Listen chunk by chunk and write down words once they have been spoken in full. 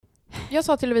Jag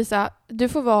sa till Lovisa, du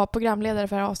får vara programledare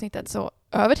för det här avsnittet, så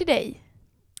över till dig.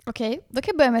 Okej, då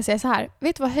kan jag börja med att säga så här.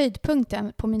 Vet du vad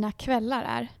höjdpunkten på mina kvällar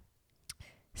är?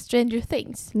 Stranger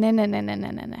Things.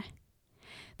 Nej.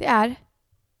 Det är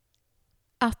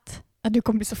att... Ja, du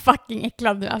kommer bli så fucking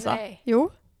äcklad nu alltså. Nej.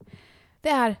 Jo. Det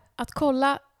är att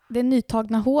kolla det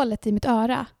nytagna hålet i mitt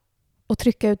öra och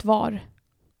trycka ut var.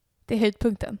 Det är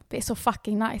höjdpunkten. Det är så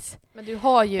fucking nice. Men du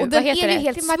har ju, Och vad den heter är ju det?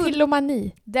 helt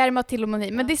Dermatilomani.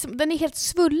 Dermatillomani. Men den är helt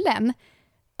svullen.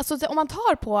 Alltså om man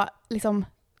tar på liksom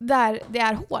där det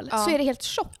är hål så är det helt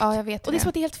tjockt. Ja, jag vet. Och det är som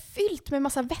att det är helt fyllt med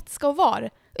massa vätska och var.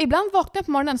 Och ibland vaknar jag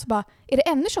på morgonen så bara, är det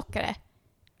ännu tjockare?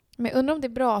 Men jag undrar om det är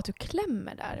bra att du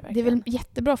klämmer där. Verkligen. Det är väl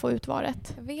jättebra att få ut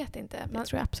varet. Jag vet inte. Det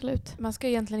tror jag absolut. Man ska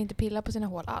ju egentligen inte pilla på sina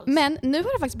hål alls. Men nu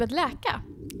har det faktiskt börjat läka.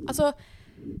 Alltså,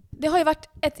 det har ju varit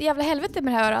ett jävla helvete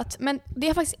med det här örat. Men det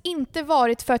har faktiskt inte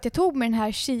varit för att jag tog med den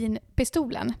här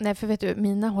Shein-pistolen. Nej, för vet du,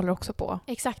 mina håller också på.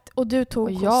 Exakt. Och du tog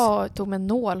Och jag tog med en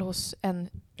nål hos en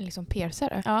liksom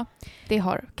piercare. Ja. Det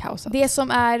har kaosat.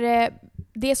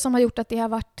 Det som har gjort att det har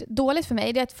varit dåligt för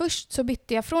mig, det är att först så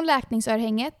bytte jag från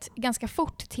läkningsörhänget ganska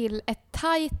fort till ett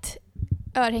tight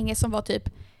örhänge som var typ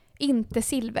inte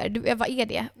silver. Vad är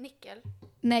det? Nickel.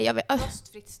 Nej, jag vet.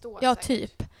 Rostfritt stål. Ja, säkert.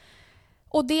 typ.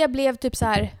 Och det blev typ så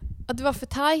här att det var för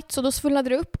tight, så då svullnade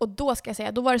det upp och då ska jag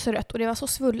säga, då var det så rött och det var så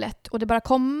svullet och det bara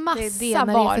kom massa Det är det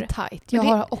när var. det är för tight. Men Jag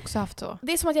det- har också haft så.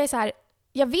 Det är som att jag är så här,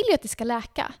 jag vill ju att det ska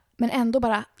läka, men ändå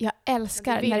bara, jag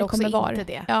älskar Jag vill när det också kommer var. inte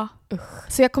det. Ja.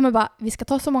 Så jag kommer bara, vi ska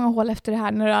ta så många hål efter det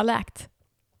här när det har läkt.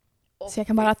 Så jag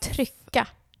kan bara trycka.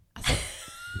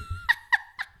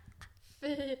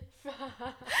 Fy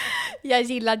fan. Jag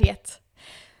gillar det.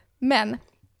 Men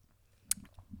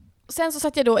sen så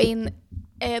satt jag då in,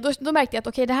 då märkte jag att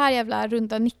okej, det här jävla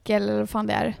runda nickel eller vad fan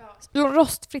det är,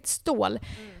 rostfritt stål.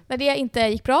 När det inte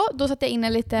gick bra, då satte jag in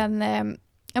en liten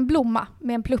en blomma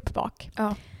med en plupp bak.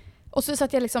 Ja. Och så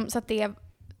satte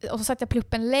jag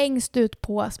pluppen längst ut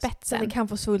på Så spetsen. det kan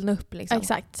få svullna upp liksom. Ja,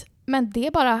 exakt. Men det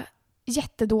är bara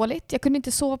jättedåligt. Jag kunde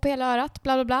inte sova på hela örat,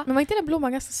 bla bla bla. Men var inte den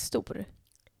blomman ganska stor?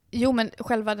 Jo, men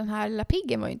själva den här lilla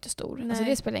piggen var ju inte stor. Nej. Alltså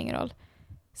det spelar ingen roll.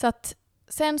 Så att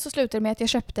sen så slutade det med att jag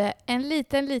köpte en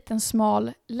liten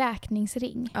smal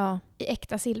läkningsring Ja. i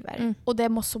äkta silver. Mm. Och det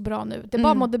mår så bra nu. Det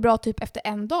bara mådde bra typ efter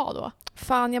en dag då.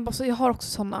 Fan, jag har också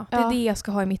såna. Det Ja. är det jag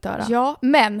ska ha i mitt öra. Ja,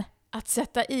 men att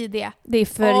sätta i det. Det är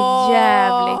för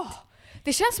jävligt.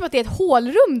 Det känns som att det är ett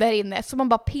hålrum där inne som man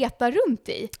bara petar runt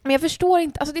i. Men jag förstår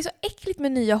inte. Alltså det är så äckligt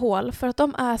med nya hål för att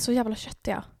de är så jävla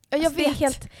köttiga. Ja, jag Alltså, det är vet.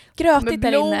 helt grötigt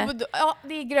där inne. Blod. Ja,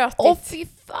 det är grötigt. Åh fy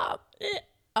fan.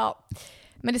 Ja.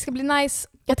 Men det ska bli nice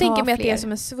Jag att ha tänker mig att det är fler.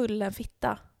 som en svullen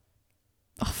fitta.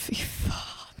 Fy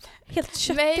fan. Helt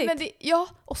köttigt. Nej, men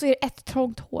och så är det ett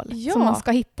trångt hål Ja. som man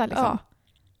ska hitta liksom. Ja.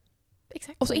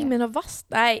 Exakt. Och så in med något vasst.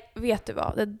 Nej, vet du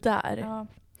vad? Det där. Ja.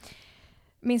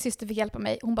 Min syster fick hjälpa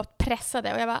mig. Hon bara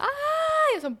pressade och jag bara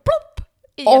jag som plopp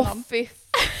igenom. Fy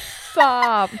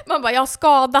fan. Man bara, jag har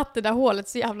skadat det där hålet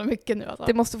så jävla mycket nu alltså.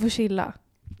 Det måste få chilla.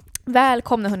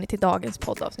 Välkomna hörni till dagens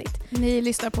poddavsnitt. Ni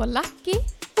lyssnar på Lucky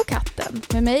Och katten.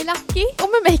 med mig Lucky. Och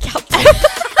med mig katten.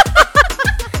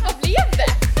 Vad blev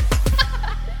det?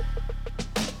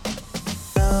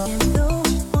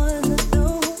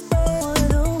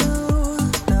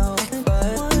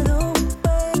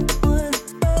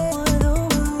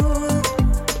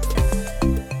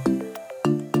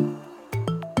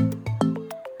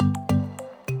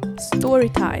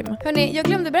 Storytime. Hörrni, jag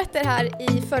glömde berätta det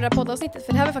här i förra poddavsnittet,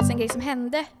 för det här var faktiskt en grej som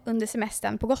hände under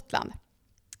semestern på Gotland.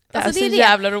 Det är Alltså, så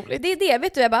jävla roligt. Det är det,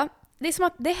 vet du Ebba? Det är som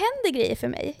att det händer grejer för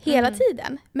mig hela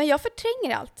tiden. Men jag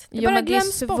förtränger allt. Det bara men det är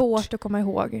glöms bort. svårt att komma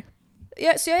ihåg.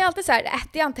 Så jag är alltid så här,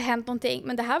 det har inte hänt någonting.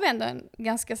 Men det här var ändå en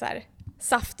ganska så här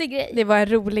saftig grej. Det var en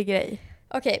rolig grej.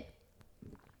 Okej.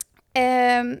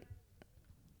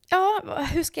 Ja,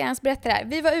 hur ska jag ens berätta det här?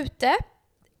 Vi var ute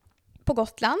på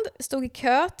Gotland, stod i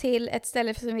kö till ett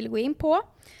ställe som vi ville gå in på.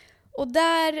 Och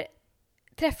där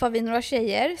träffade vi några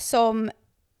tjejer som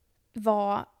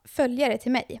var följare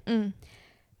till mig. Mm.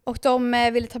 Och de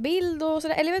ville ta bild och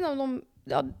sådär. Eller jag vet inte om de...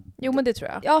 Ja, Jo, men det tror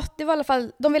jag. ja, det var i alla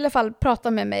fall, de ville i alla fall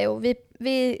prata med mig och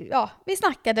vi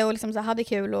snackade och liksom så hade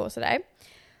kul och sådär.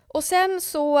 Och sen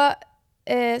så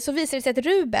visade det sig att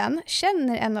Ruben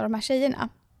känner en av de här tjejerna.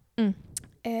 Mm.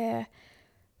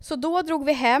 Så då drog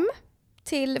vi hem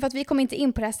för att vi kom inte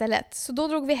in på det här stället. Så då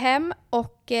drog vi hem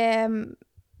och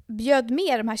bjöd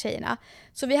med de här tjejerna.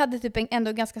 Så vi hade typ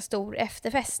ändå ganska stor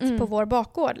efterfest på vår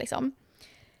bakgård liksom.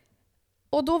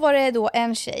 Och då var det då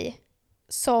en tjej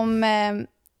som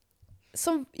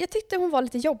jag tyckte hon var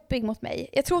lite jobbig mot mig.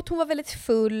 Jag tror att hon var väldigt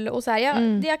full och så här,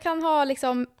 jag kan ha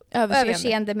liksom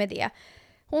överseende med det.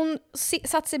 hon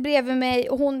satt sig bredvid mig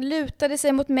och hon lutade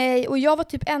sig mot mig och jag var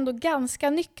typ ändå ganska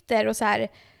nykter och så här.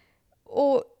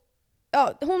 Och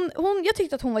ja, jag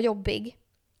tyckte att hon var jobbig.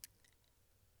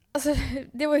 Alltså,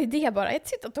 det var ju det bara. Jag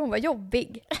tyckte att hon var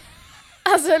jobbig.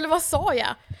 Alltså, eller vad sa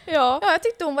jag? Ja, jag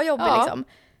tyckte hon var jobbig liksom.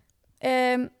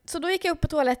 Så då gick jag upp på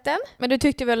toaletten. Men du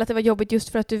tyckte väl att det var jobbigt just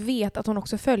för att du vet att hon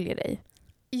också följer dig?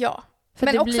 Ja. För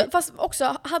Men fast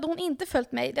också, hade hon inte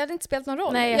följt mig, det hade inte spelat någon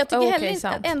roll. Nej, jag tycker heller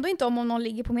sant. ändå inte om någon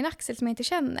ligger på min axel som jag inte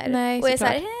känner. Nej, och är så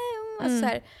här, alltså så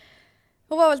här,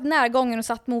 hon var väldigt närgången och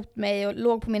satt mot mig och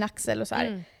låg på min axel och så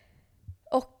här.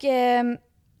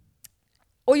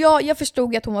 Och jag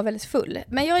förstod att hon var väldigt full.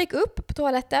 Men jag gick upp på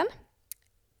toaletten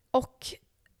och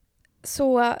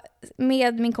så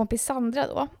med min kompis Sandra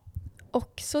då.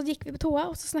 Och så gick vi på toa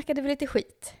och så snackade vi lite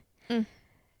skit.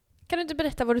 Kan du inte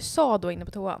berätta vad du sa då inne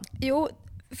på toan? Jo,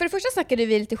 för det första snackade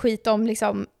vi lite skit om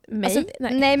liksom mig. Alltså,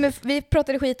 nej, men vi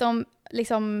pratade skit om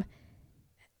liksom,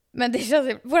 men det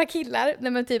känns våra killar,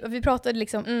 nej men typ vi pratade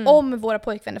liksom om våra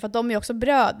pojkvänner för att de är också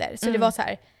bröder. Så det var så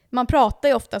här, man pratar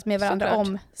ju oftast med varandra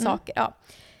om saker. Ja.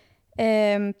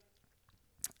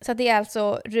 Så det är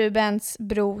alltså Rubens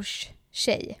brors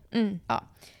tjej. Ja.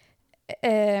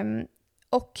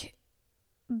 Och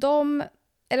de,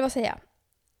 eller vad säger jag?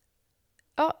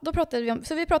 Ja, då pratade vi om,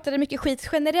 så vi pratade mycket skit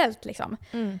generellt liksom.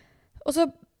 Och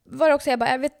så var det också,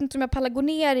 jag vet inte om jag pallar gå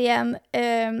ner igen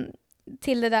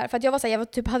till det där. För att jag var så här,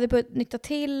 jag typ hade börjat nykta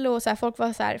till och så här, folk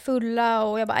var så här fulla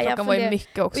och jag bara... Klockan var ju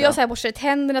mycket också. Och jag så här borstade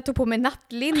tänderna, tog på mig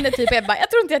nattlinne typ. Jag bara, jag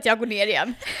tror inte att jag går ner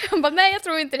igen. Han bara, nej jag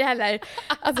tror inte det heller.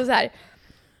 Alltså så här.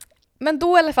 Men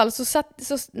då i alla fall, så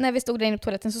när vi stod där inne på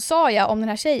toaletten så sa jag om den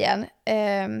här tjejen.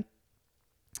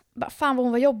 Bara, fan vad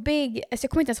hon var jobbig. Alltså,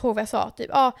 jag kommer inte ens ihåg vad jag sa.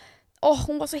 Typ,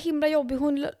 hon var så himla jobbig.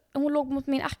 Hon låg mot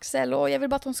min axel och jag vill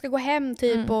bara att hon ska gå hem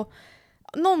typ. Och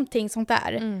någonting sånt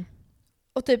där.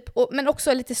 Och typ, men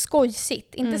också lite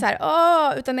skojsigt. Inte så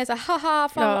här, utan mer så här, haha,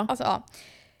 fan. Ja. Alltså,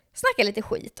 snacka lite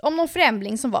skit om någon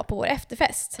främling som var på vår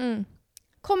efterfest.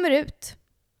 Kommer ut.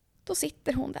 Då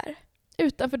sitter hon där.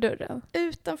 Utanför dörren.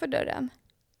 Utanför dörren.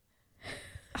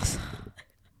 Alltså.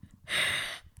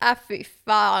 Fy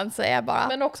fan, säger jag bara.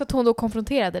 Men också att hon då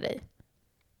konfronterade dig.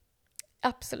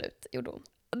 Absolut, gjorde hon.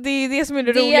 Det är det som är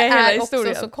det roliga i hela historien. Det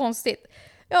är också så konstigt.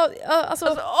 Ja, alltså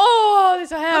det är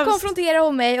så hemskt. Då konfronterar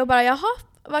hon mig och bara, jaha,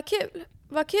 vad kul.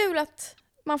 Vad kul att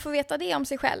man får veta det om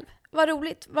sig själv. Vad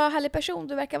roligt, vad härlig person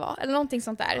du verkar vara. Eller någonting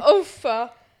sånt där. Uffa.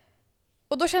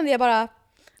 Och då kände jag bara,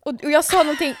 och jag sa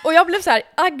någonting, och jag blev så här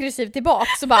aggressiv tillbaka.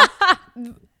 Så bara,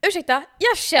 ursäkta,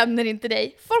 jag känner inte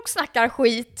dig. Folk snackar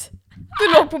skit.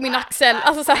 Du låg på min axel.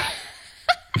 Alltså så här,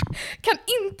 kan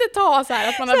inte ta så här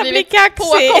att man har blivit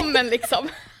påkommen liksom.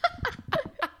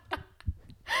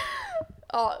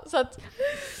 Ja, så att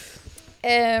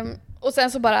och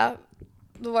sen så bara,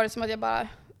 då var det som att jag bara,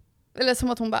 eller som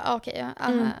att hon bara, okej,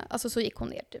 alltså så gick hon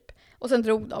ner typ. Och sen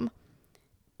drog de.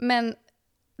 Men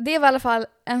det var i alla fall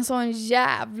en sån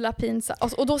jävla pinsam.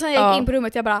 Och då sen jag gick in på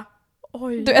rummet, jag bara,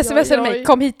 oj. Du smsade mig,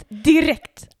 kom hit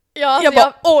direkt. Ja, alltså jag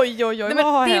bara, oj, nej,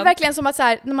 men det är verkligen som att så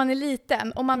här, när man är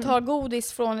liten och man tar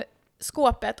godis från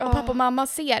skåpet och pappa och mamma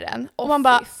ser den. Och man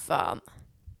bara, fan.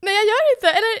 Nej, jag gör inte.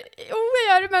 Eller,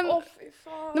 jag gör det, men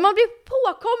när man blir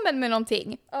påkommen med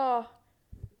någonting.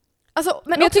 Alltså,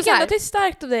 men jag tycker ändå att det är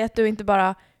starkt av dig att du inte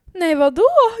bara, nej vadå?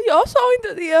 Jag sa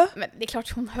inte det. Men det är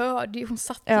klart hon hörde ju, hon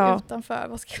satt ju utanför.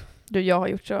 Vad ska... Du, jag har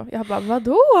gjort så. Jag bara,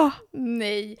 vadå?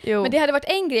 Nej. Jo. Men det hade varit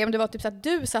en grej om det var typ så att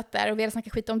du satt där och ville snacka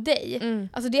skit om dig.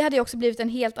 Alltså det hade ju också blivit en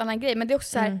helt annan grej. Men det är också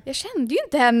så här, jag kände ju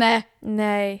inte henne.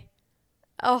 Nej.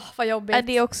 Vad jobbigt. Är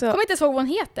det också... Kommer inte ens ihåg vad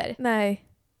hon heter. Nej.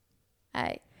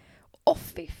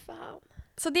 Fy fan.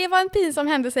 Så det var en pinsam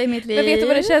händelse i mitt liv. Men vet du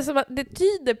vad det känns som att det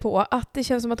tyder på? Att det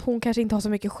känns som att hon kanske inte har så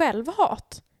mycket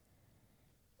självhat.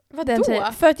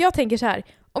 Vadå? För att jag tänker så här,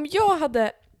 om jag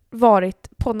hade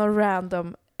varit på någon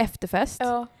random efterfest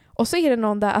och så är det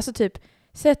någon där, alltså typ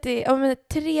säg att det är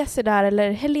Therese där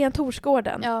eller Helene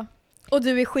Torsgården. Ja. Och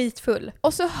du är skitfull.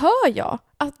 Och så hör jag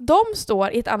att de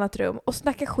står i ett annat rum och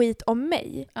snackar skit om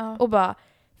mig. Och bara,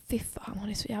 fy fan, hon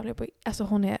är så jävla jobbig. Alltså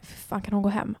hon är, fy fan, kan hon gå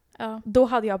hem? Då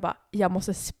hade jag bara, jag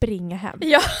måste springa hem.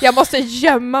 Jag måste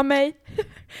gömma mig.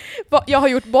 Jag har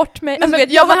gjort bort mig. Alltså,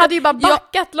 jag hade ju bara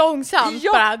backat långsamt.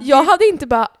 Jag hade inte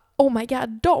bara, oh my god,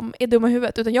 de är dumma i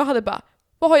huvudet. Utan jag hade bara,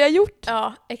 vad har jag gjort?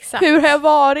 Ja, exakt. Hur har jag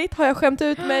varit? Har jag skämt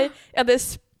ut mig? Jag hade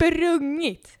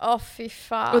sprungit. Fy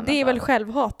fan. Och det är väl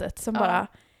självhatet som bara...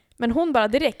 Men hon bara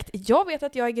direkt, jag vet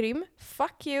att jag är grym.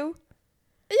 Fuck you.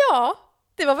 Ja,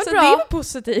 det var väl så bra. Så det är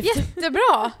positivt.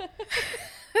 Jättebra.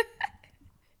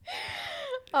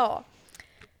 Ja.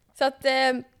 Så att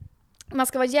man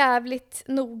ska vara jävligt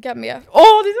noga med. Det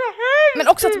är så hemskt! Men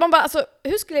också att man bara, alltså,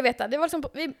 hur skulle jag veta? Det var liksom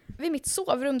vid mitt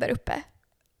sovrum där uppe.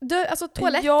 Alltså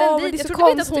toaletten dit. Jag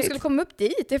trodde inte att hon skulle komma upp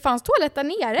dit. Det fanns toalett där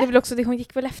nere. Det är väl också det, hon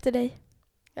gick väl efter dig.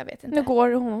 Jag vet inte. Nu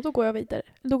går hon, då går jag vidare.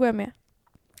 Då går jag med.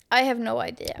 I have no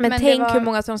idea. Men tänk hur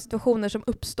många sådana situationer som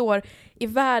uppstår i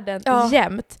världen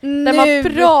jämt. Där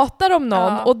man pratar om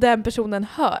någon och den personen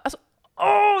hör. Alltså,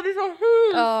 det är så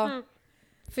hemskt! Ja.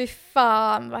 Fy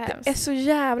fan vad hemskt. Det är så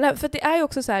jävla... För det är ju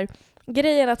också så här...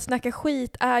 Grejen att snacka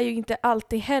skit är ju inte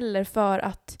alltid heller för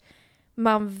att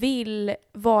man vill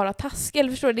vara taskig.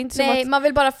 Eller förstår du? Det är inte som att man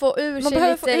vill bara få ur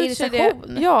sig lite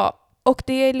irritation. Ja, och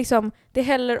det är liksom... Det är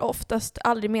heller oftast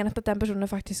aldrig menat att den personen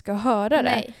faktiskt ska höra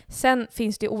det. Sen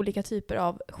finns det ju olika typer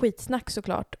av skitsnack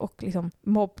såklart. Och liksom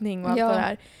mobbning och allt det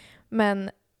där.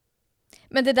 Men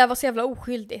det där var så jävla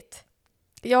oskyldigt.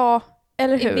 Ja,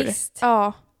 eller hur? Visst.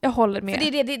 Ja, jag håller med.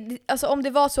 För det, alltså om det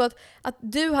var så att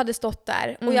du hade stått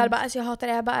där och jag hade bara, alltså jag hatar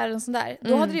det här, bara är sån där.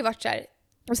 Då hade det ju varit så här.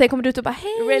 Och sen kommer du ut och bara,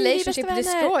 hej, relationship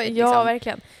destroyed. Liksom. Ja,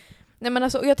 verkligen. Nej, men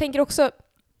alltså, jag tänker också,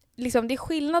 liksom, det är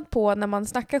skillnad på när man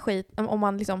snackar skit, om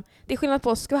man liksom, det är skillnad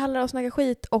på att skvallra och snacka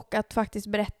skit och att faktiskt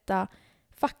berätta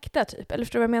fakta typ. Eller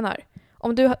förstår du vad jag menar?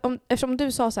 Eftersom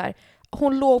du sa så här,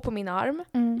 hon låg på min arm,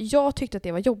 jag tyckte att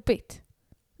det var jobbigt.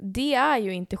 Det är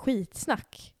ju inte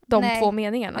skitsnack, de två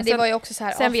meningarna. Men det var ju också så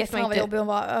här, sen vet man inte vad jobbig hon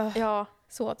var. Ja,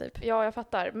 så typ. Ja, jag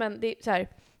fattar. Men det är så här,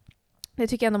 det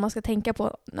tycker jag ändå man ska tänka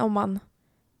på om man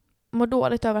mår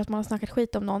dåligt över att man har snackat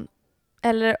skit om någon.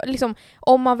 Eller liksom,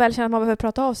 om man väl känner att man behöver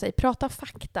prata av sig, prata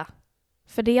fakta.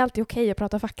 För det är alltid okej att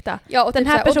prata fakta. Ja, och den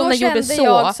här typ personen gjorde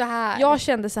så. Jag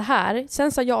kände så här.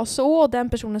 Sen sa jag så och den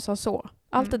personen sa så.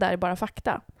 Allt det där är bara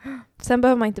fakta. Sen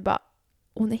behöver man inte bara,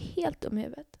 hon är helt dum i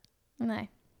huvudet.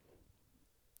 Nej.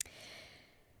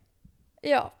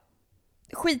 Ja.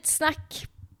 Skitsnack.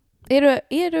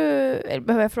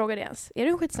 Behöver jag fråga dig ens? Är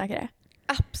du en skitsnackare?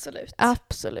 Absolut.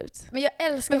 Absolut. Men jag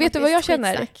älskar. Men vet du vad jag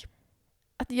känner? Skitsnack.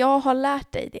 Att jag har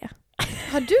lärt dig det.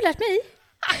 Har du lärt mig?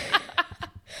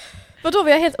 Vadå, var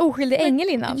jag helt oskyldig ängel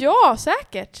innan? Ja,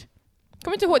 säkert.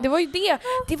 Kommer inte ihåg, det var ju det.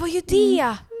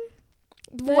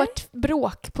 Vårt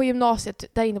bråk på gymnasiet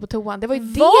där inne på toan. Det var ju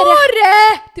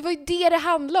det var ju det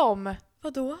handlade om.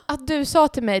 Vadå? Att du sa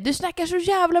till mig, du snackar så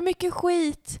jävla mycket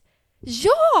skit.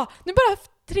 Ja! Nu bara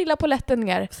trilla på lätten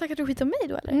ner. Snackar du skit om mig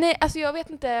då eller? Nej, alltså jag vet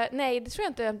inte. Nej, det tror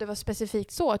jag inte det var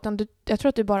specifikt så. Utan jag tror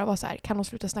att du bara var så här, kan hon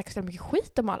sluta snacka så mycket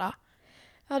skit om alla?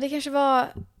 Ja, det kanske var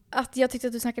att jag tyckte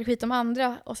att du snackade skit om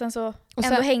andra. Och sen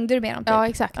ändå hängde du med dem typ. Ja,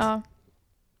 exakt. Ja.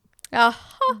 Jaha.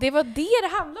 Det var det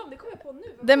handlade om, det kommer jag på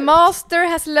nu. The master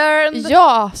has learned.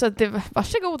 Ja, så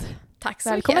varsågod. Tack så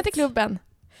mycket. Välkommen till klubben.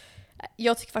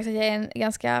 Jag tycker faktiskt att jag är en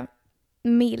ganska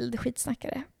mild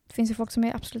skitsnackare. Det finns ju folk som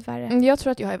är absolut värre. Jag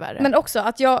tror att jag är värre. Men också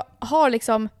att jag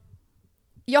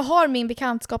har min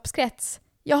bekantskapskrets.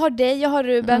 Jag har dig, jag har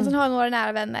Ruben, sen har jag några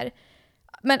nära vänner.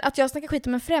 Men att jag snackar skit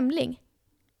om en främling.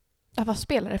 Ja, vad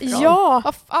spelar det för roll? Ja!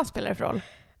 Vad fan spelar det för roll?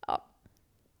 Ja.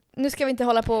 Nu ska vi inte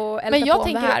hålla på och älta på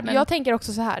om det här. Men jag tänker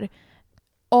också så här.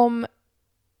 Om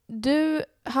du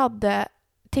hade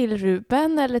till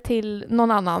Ruben eller till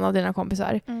någon annan av dina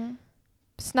kompisar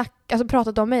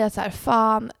pratat om mig att så här,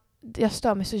 fan, jag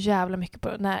stör mig så jävla mycket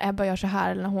på när Ebba gör så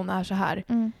här eller när hon är så här.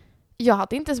 Jag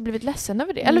hade inte ens blivit ledsen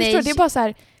över det. Eller förstår du, det är bara så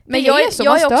här, men jag är så,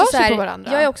 man stör sig på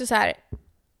varandra. Jag är också så här,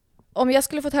 om jag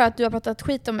skulle fått höra att du har pratat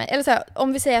skit om mig, eller så här,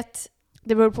 om vi säger att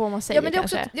det beror på vad man säger. Ja, men det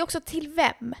är också till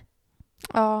vem?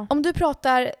 Ja. Om du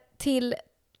pratar till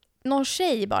någon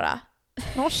tjej bara.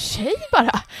 Någon tjej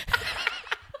bara?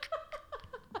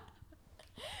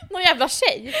 Någon jävla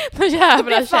tjej? Någon jävla tjej. Jag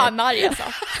blir fan arg alltså.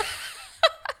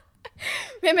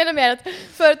 Men jag menar mer att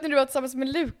förut när du var tillsammans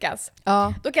med Lukas,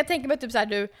 då kan jag tänka mig typ såhär,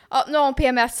 nu har hon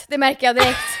PMS, det märker jag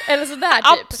direkt. Eller sådär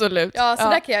typ. Absolut. Ja, så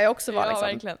där kan jag ju också vara liksom.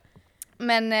 Verkligen.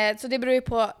 Men så det beror ju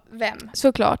på vem.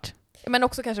 Såklart. Men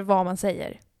också kanske vad man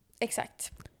säger.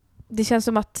 Exakt. Det känns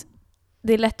som att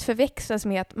det är lätt förväxlas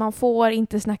med att man får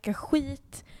inte snacka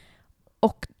skit.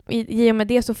 Och i och med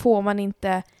det så får man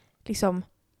inte liksom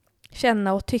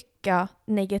känna och tycka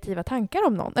negativa tankar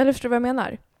om någon. Eller förstår du vad jag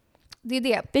menar? Det är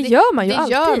det. Det gör man ju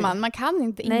alltid. Det gör man. Man kan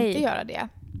inte göra det.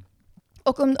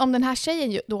 Och om den här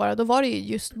tjejen då var det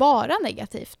ju just bara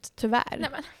negativt, tyvärr. Nej,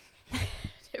 men.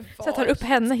 Så jag tar upp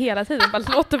henne hela tiden. Bara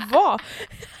låt det vara.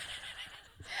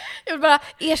 Jag vill bara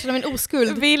erkänna min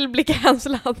oskuld. Vill bli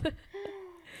cancellad.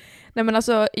 Nej men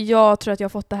alltså jag tror att jag har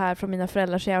fått det här från mina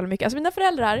föräldrar så jävla mycket. Alltså mina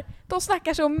föräldrar, de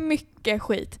snackar så mycket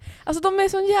skit. Alltså de är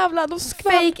så jävla...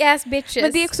 Fake ass bitches.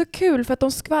 Men det är också kul för att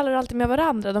de skvallrar alltid med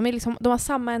varandra. De har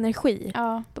samma energi.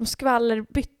 Ja. De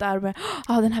skvallerbyttar med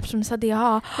den här personen sa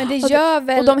det. Men det gör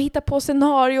väl... Och de hittar på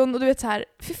scenarion och du vet så här,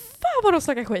 fy fan vad de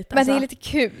snackar skit. Alltså. Men det är lite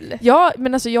kul. Ja,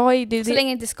 men alltså jag är... Så länge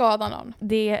det inte skadar någon.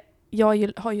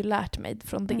 Jag har ju lärt mig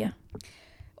från det. Mm.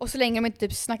 Och så länge de inte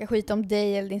typ snackar skit om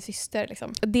dig eller din syster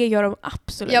liksom. Det gör de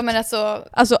absolut. Ja men alltså...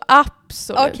 Alltså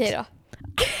absolut. Okej då.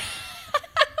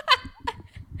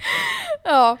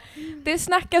 Ja. Det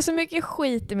snackar så mycket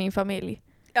skit i min familj.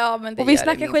 Ja, men det och vi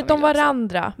snackar skit om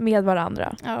varandra, också. Med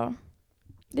varandra. Ja.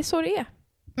 Det är så det är.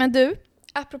 Men du,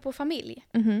 apropå familj.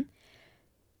 Mm-hmm.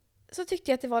 Så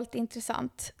tyckte jag att det var lite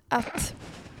intressant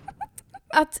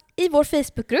att i vår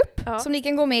Facebookgrupp som ni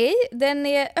kan gå med i, den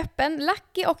är öppen,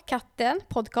 Lucky och katten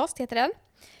podcast heter den.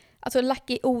 Alltså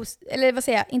Lucky eller vad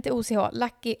säger jag, inte OCH,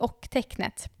 Lucky och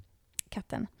tecknet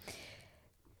katten.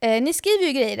 Ni skriver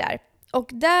ju grejer där. Och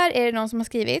där är det någon som har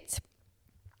skrivit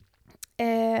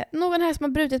någon här som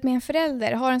har brutit med en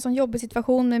förälder, har en sån jobbig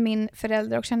situation med min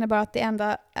förälder och känner bara att det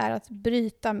enda är att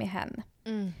bryta med henne.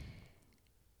 Mm.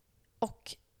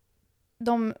 Och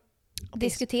det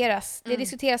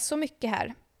diskuteras så mycket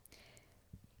här.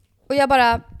 Och jag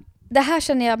bara, det här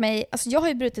känner jag mig, alltså jag har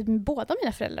ju brutit med båda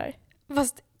mina föräldrar,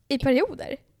 fast i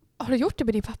perioder. Har du gjort det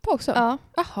med din pappa också? Ja.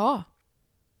 Jaha.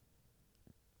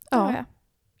 Ja.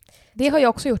 Det har jag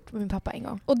också gjort med min pappa en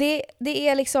gång. Och det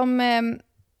är liksom,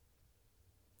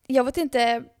 jag vet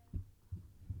inte,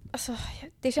 alltså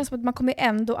det känns som att man kommer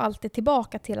ändå alltid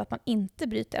tillbaka till att man inte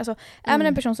bryter. Alltså är man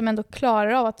en person som ändå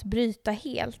klarar av att bryta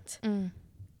helt,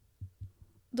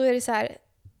 då är det så här,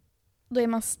 då är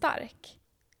man stark.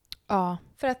 Ja.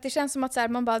 För att det känns som att så här,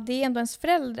 man bara, det är ändå ens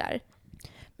föräldrar.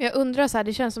 Men jag undrar så här,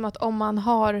 det känns som att om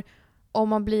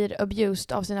man blir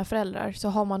abused av sina föräldrar så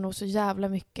har man nog så jävla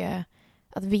mycket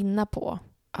att vinna på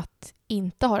att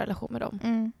inte ha relation med dem.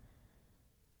 Mm.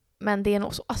 Men det är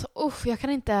nog så, alltså jag kan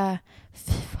inte,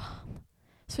 fy fan.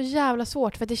 Så jävla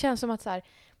svårt, för det känns som att så här,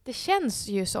 det känns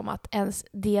ju som att ens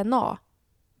DNA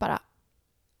bara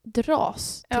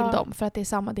dras till dem för att det är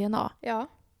samma DNA. Ja.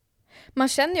 Man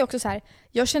känner ju också så här,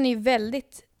 jag känner ju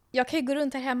väldigt, jag kan ju gå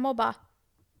runt här hemma och bara,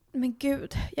 men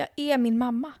gud, jag är min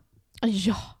mamma.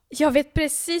 Ja. Jag vet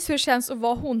precis hur det känns att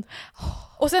vara hon.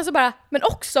 Och sen så bara, men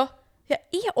också, jag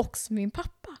är också min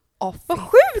pappa. Vad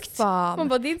sjukt! Fan. Man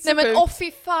bara, det är inte så nej, sjukt. men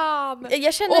fy fan!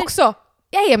 Jag känner... Också,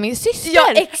 jag är min syster!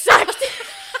 Ja, exakt!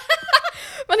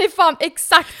 Man är fan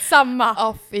exakt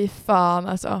samma. Fy fan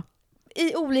alltså.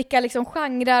 I olika liksom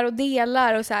genrer och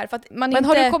delar och så här, för att man men inte...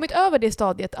 har du kommit över det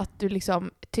stadiet att du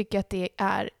liksom tycker att det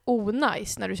är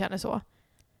onajs när du känner så?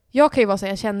 Jag kan ju vara så,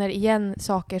 jag känner igen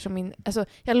saker som min... Alltså,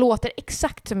 jag låter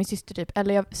exakt som min syster typ.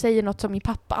 Eller jag säger något som min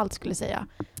pappa alltid skulle säga.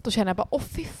 Då känner jag bara,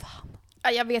 fy fan.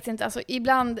 Jag vet inte, alltså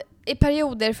ibland... I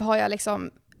perioder har jag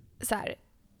liksom så här...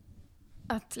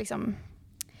 Att liksom...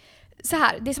 Så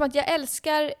här, det är som att jag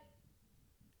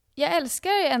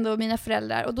älskar ändå mina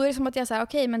föräldrar. Och då är det som att jag säger,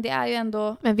 okej, men det är ju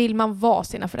ändå... Men vill man vara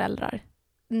sina föräldrar?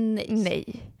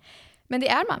 Nej. Men det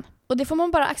är man. Och det får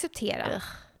man bara acceptera.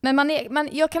 Men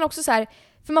jag kan också så här...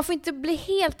 För man får inte bli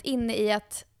helt inne i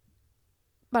att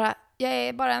bara, jag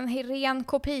är bara en ren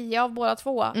kopia av båda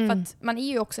två. För att man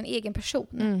är ju också en egen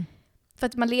person. För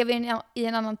att man lever i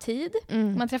en annan tid.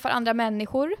 Man träffar andra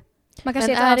människor. Man kan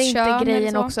se ett annat kön. Men är inte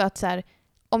grejen också att så här,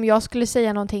 om jag skulle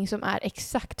säga någonting som är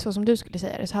exakt så som du skulle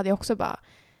säga det, så hade jag också bara...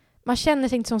 Man känner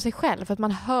sig inte som sig själv för att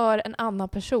man hör en annan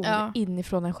person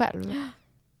inifrån en själv.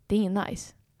 Det är ingen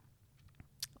nice.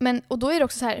 Men, och då är det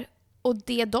också så här, och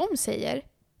det de säger...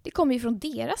 Det kommer ju från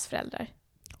deras föräldrar.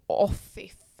 Fy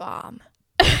fan.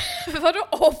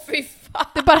 Vadå fy fan?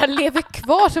 Det bara lever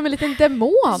kvar som en liten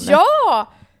demon.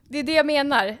 Ja! Det är det jag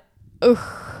menar.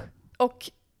 Usch.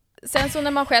 Och sen så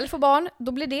när man själv får barn,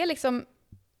 då blir det liksom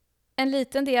en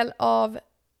liten del av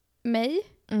mig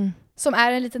som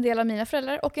är en liten del av mina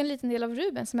föräldrar och en liten del av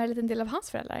Ruben som är en liten del av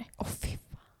hans föräldrar. Fy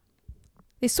fan.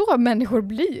 Det är så människor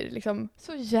blir liksom.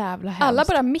 Så jävla hemskt. Alla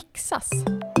bara mixas.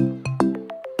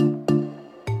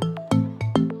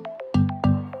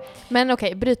 Men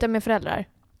okej, bryta med föräldrar.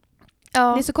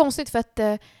 Ja. Det är så konstigt för att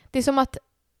det är som att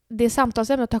det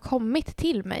samtalsämnet har kommit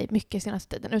till mig mycket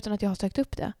senaste tiden utan att jag har sökt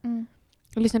upp det.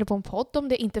 Jag lyssnade på en podd om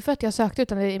det, inte för att jag sökte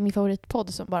utan det är min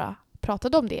favoritpodd som bara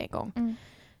pratade om det en gång.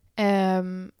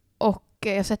 Och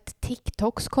jag har sett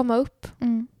TikToks komma upp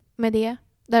med det.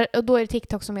 Och då är det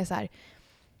TikTok som är så här...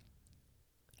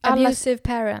 Abusive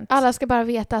parent. Alla ska bara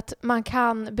veta att man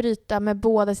kan bryta med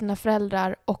båda sina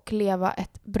föräldrar och leva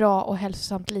ett bra och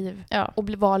hälsosamt liv. Och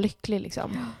vara lycklig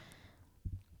liksom.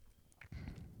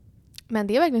 Men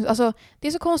det är verkligen, alltså det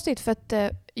är så konstigt för att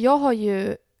jag har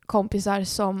ju kompisar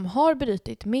som har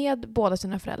brytit med båda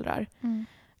sina föräldrar.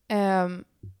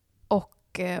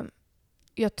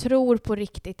 Jag tror på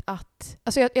riktigt att...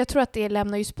 Alltså jag tror att det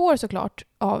lämnar ju spår såklart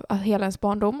av hela ens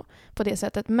barndom på det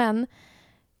sättet. Men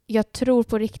jag tror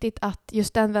på riktigt att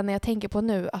just den vännen jag tänker på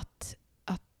nu, att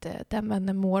den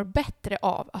vännen mår bättre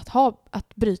av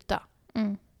att bryta.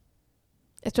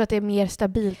 Jag tror att det är mer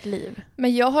stabilt liv.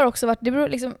 Men jag har också varit... Det beror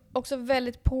liksom också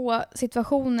väldigt på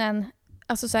situationen.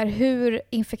 Alltså så här, hur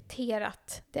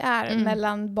infekterat det är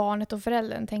mellan barnet och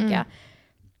föräldern, tänker jag.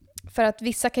 För att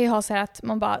vissa kan ju ha så här att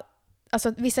man bara...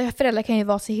 Alltså vissa föräldrar kan ju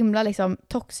vara så himla liksom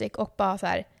toxic och bara så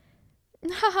här,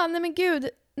 haha, nej men gud,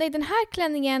 nej den här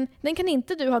klänningen, den kan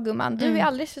inte du ha, gumman. Du är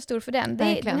alldeles för stor för den.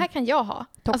 Den här kan jag ha.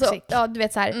 Toxic. Alltså, ja, du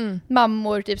vet så här,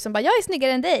 mammor typ som bara, jag är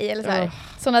snyggare än dig, eller så här,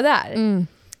 såna där.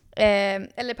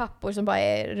 Eller pappor som bara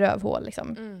är rövhål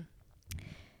liksom.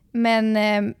 Men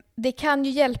det kan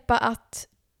ju hjälpa att,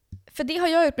 för det har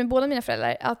jag gjort med båda mina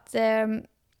föräldrar, att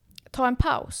ta en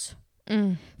paus.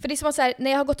 För det är som att så här,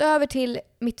 när jag har gått över till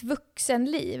mitt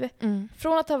vuxenliv,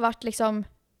 från att ha varit liksom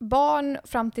barn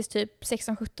fram till typ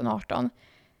 16, 17, 18,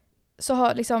 så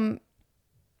har liksom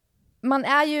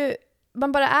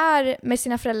man bara är med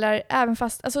sina föräldrar även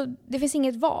fast, alltså det finns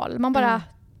inget val,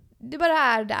 du bara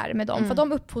är där med dem för att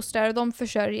de uppfostrar och de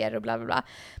försörjer och bla bla bla.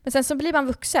 Men sen så blir man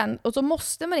vuxen och då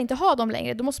måste man inte ha dem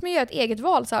längre. Då måste man göra ett eget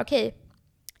val, så okej,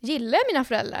 gillar jag mina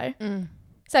föräldrar?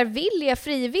 Så här, vill jag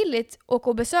frivilligt åka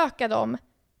och besöka dem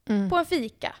på en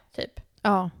fika typ?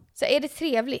 Ja. Så är det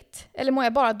trevligt? Eller mår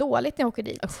jag bara dåligt när jag åker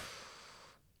dit?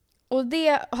 Och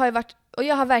det har ju varit, och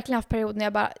jag har verkligen haft perioder när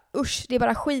jag bara, usch, det är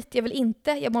bara skit, jag vill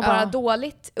inte, jag mår bara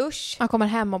dåligt, usch. Man kommer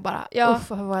hem och bara, usch,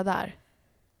 varför var jag där?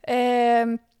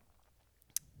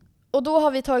 Och då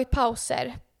har vi tagit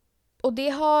pauser. Och det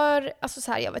har, alltså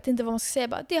så här, jag vet inte vad man ska säga,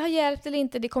 bara, det har hjälpt eller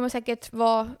inte, det kommer säkert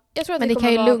vara... Jag tror att men det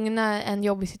kommer kan ju lugna en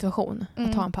jobbig situation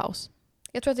att ta en paus.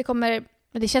 Jag tror att det kommer...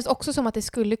 Men det känns också som att det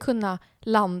skulle kunna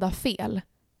landa fel.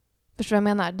 Förstår du vad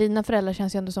jag menar? Dina föräldrar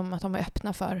känns ju ändå som att de är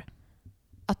öppna för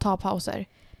att ta pauser.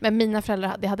 Men mina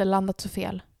föräldrar, det hade landat så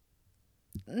fel.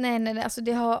 Nej, alltså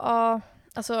det har...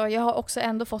 alltså jag har också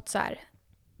ändå fått så här...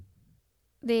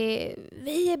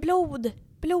 Vi är blod!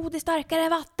 Blod är starkare än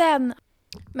vatten!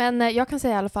 Men jag kan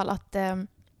säga i alla fall att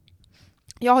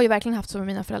jag har ju verkligen haft så med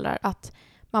mina föräldrar att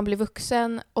man blir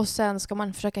vuxen och sen ska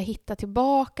man försöka hitta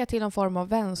tillbaka till någon form av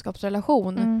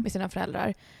vänskapsrelation med sina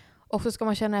föräldrar. Och så ska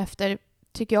man känna efter,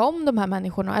 tycker jag om de här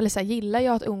människorna? Eller så här, gillar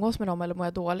jag att umgås med dem eller mår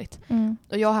jag dåligt?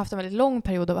 Och jag har haft en väldigt lång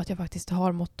period av att jag faktiskt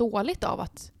har mått dåligt av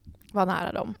att vara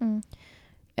nära dem.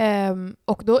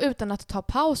 Och då utan att ta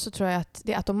paus så tror jag att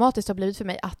det automatiskt har blivit för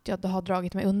mig att jag har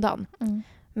dragit mig undan.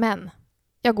 Men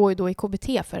jag går ju då i KBT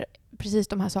för precis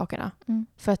de här sakerna.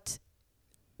 För att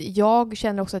jag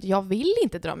känner också att jag vill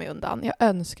inte dra mig undan. Jag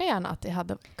önskar gärna att det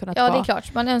hade kunnat vara... Ja, det är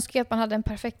klart. Man önskar att man hade en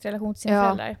perfekt relation till sina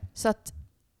föräldrar. Så att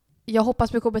jag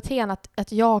hoppas med KBT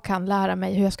att jag kan lära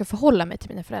mig hur jag ska förhålla mig till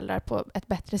mina föräldrar på ett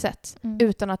bättre sätt.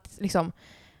 Utan att liksom...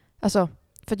 Alltså,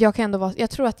 för att jag kan ändå jag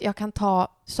tror att jag kan ta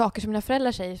saker som mina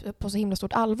föräldrar säger på så himla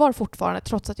stort allvar fortfarande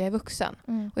trots att jag är vuxen.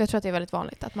 Och jag tror att det är väldigt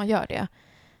vanligt att man gör det.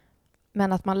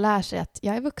 Men att man lär sig att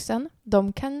jag är vuxen.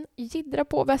 De kan jiddra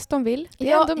på bäst de vill.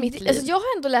 Det är ändå mitt liv. Alltså jag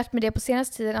har ändå lärt mig det på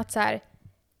senaste tiden att så här,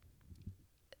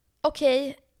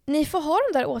 okej, ni får ha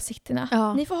de där åsikterna.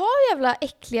 Ja. Ni får ha jävla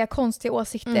äckliga, konstiga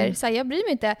åsikter. Så här, jag bryr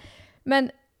mig inte.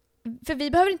 Men för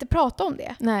vi behöver inte prata om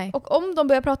det. Nej. Och om de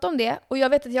börjar prata om det, och jag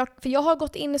vet att för jag har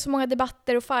gått in i så många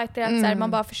debatter och fighter att så här,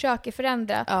 man bara försöker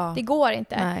förändra. Ja. Det går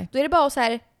inte. Nej. Då är det bara så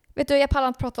här, vet du, jag pallar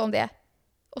inte prata om det.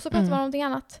 Och så pratar man om någonting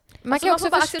annat. Man kan också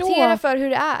bara acceptera för hur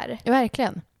det är. Ja,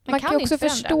 verkligen. Man kan också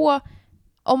förstå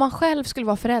om man själv skulle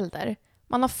vara förälder.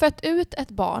 Man har fött ut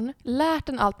ett barn, lärt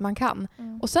den allt man kan.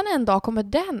 Och sen en dag kommer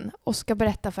den och ska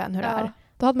berätta för en hur det är.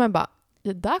 Då hade man bara,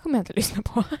 det där kommer jag inte lyssna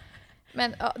på.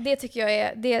 Men ja, det tycker jag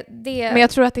är... Det... Men jag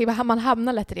tror att man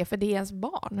hamnar lätt i det för det är ens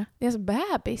barn. Det är ens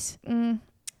bebis.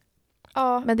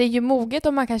 Ja. Men det är ju moget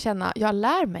om man kan känna, jag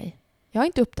lär mig. Jag är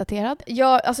inte uppdaterad.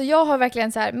 Alltså jag har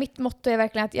verkligen så här, mitt motto är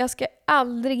verkligen att jag ska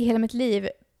aldrig i hela mitt liv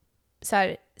så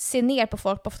här, se ner på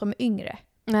folk bara för att de är yngre.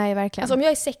 Nej, verkligen. Alltså om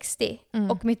jag är 60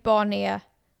 och mitt barn är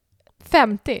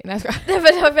 50. Nej, jag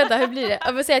ska. Vänta, hur blir det?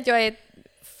 Jag vill säga att jag är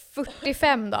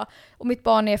 45 då och mitt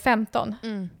barn är 15.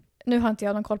 Nu har inte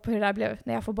jag någon koll på hur det där blev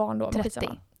när jag får barn då. 30.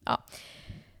 Ja.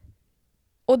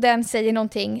 Och den säger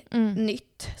någonting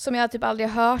nytt som jag typ aldrig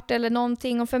har hört, eller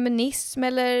någonting om feminism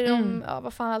eller om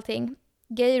vad fan allting.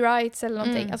 Gay rights eller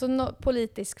någonting. Alltså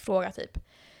politisk fråga typ.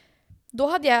 Då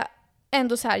hade jag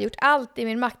ändå så här gjort allt i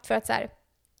min makt för att så här,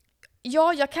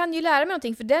 ja, jag kan ju lära mig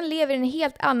någonting för den lever i en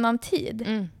helt annan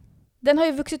tid. den har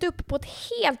ju vuxit upp på ett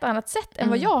helt annat sätt än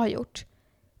vad jag har gjort.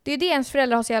 Det är det ens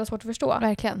föräldrar har så jävla svårt att förstå.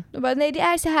 Verkligen. De bara, nej det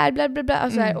är så här, bla bla bla.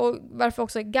 Och, så här, och varför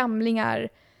också gamlingar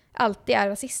alltid är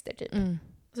rasister typ.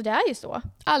 Så det är ju så.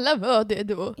 Alla var det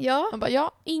då. Ja. Man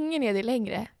bara, ingen är det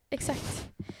längre. Exakt.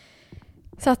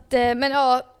 Så att, men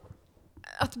ja,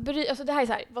 alltså det här är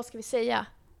så här, vad ska vi säga?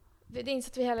 Det är inte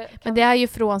så att vi heller Men det är ju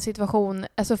från situation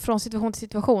till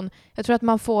situation. Jag tror att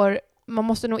man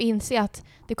måste nog inse att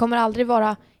det kommer aldrig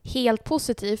vara helt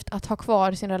positivt att ha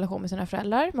kvar sin relation med sina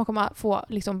föräldrar. Man kommer få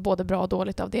liksom både bra och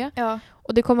dåligt av det. Ja.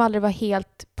 Och det kommer aldrig vara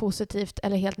helt positivt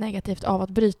eller helt negativt av att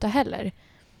bryta heller.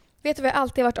 Vet du vad jag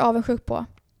alltid varit avundsjuk på?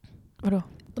 Vadå?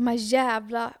 De här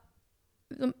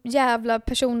jävla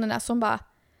personerna som bara,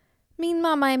 min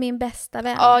mamma är min bästa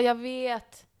vän. Ja, jag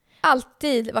vet.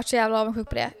 Alltid varit så jävla avundsjuk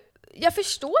på det. Jag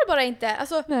förstår bara inte.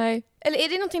 Alltså, nej. Eller är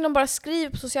det någonting de bara skriver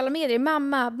på sociala medier?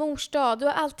 Mamma, mors dag, du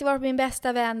har alltid varit min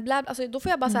bästa vän. Bla, alltså, då får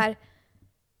jag bara så här.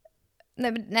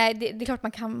 Nej, det är klart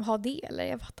man kan ha det. Eller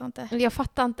jag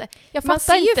fattar inte. Man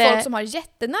ser ju folk som har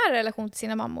jättenära relation till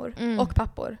sina mammor och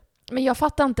pappor. Men jag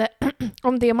fattar inte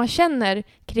om det man känner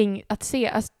kring att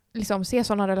se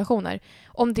sådana relationer,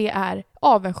 om det är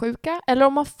avundsjuka eller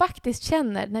om man faktiskt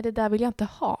känner, nej det där vill jag inte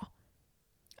ha.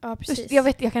 Ja, precis.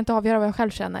 Jag kan inte avgöra vad jag själv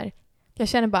känner. Jag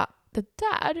känner bara, det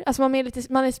där, alltså man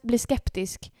blir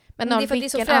skeptisk. Men det är för att det är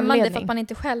så främmande för att man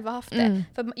inte själv har haft det.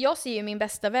 För jag ser ju min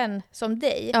bästa vän som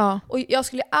dig. Ja. Och jag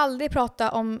skulle aldrig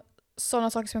prata om sådana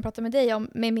saker som jag pratar med dig om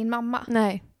med min mamma.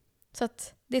 Nej. Så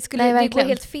att det går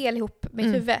helt fel ihop med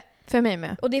mitt huvud. För mig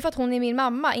med. Och det är för att hon är min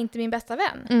mamma, inte min bästa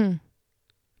vän.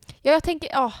 Ja, jag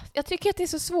tycker att det är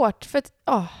så svårt för att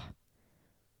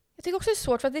jag tycker också det är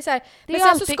svårt för att det är så här, men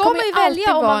sen så ska man ju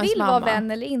välja om man vill vara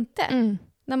vän eller inte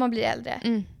när man blir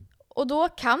äldre. Och då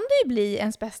kan det ju bli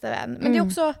ens bästa vän. Men det är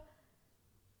också...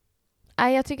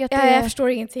 Nej, jag tycker att jag förstår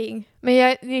ingenting. Men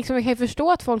jag kan ju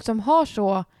förstå att folk som har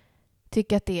så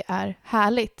tycker att det är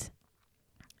härligt.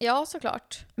 Ja,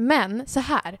 såklart. Men så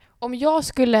här, om jag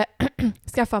skulle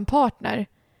skaffa en partner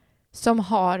som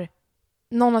har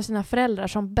någon av sina föräldrar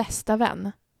som bästa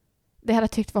vän, det hade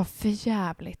jag tyckt var för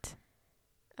jävligt.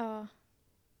 Ja.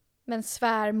 Men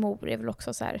svärmor är väl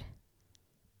också så här...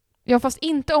 Ja, fast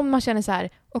inte om man känner så här,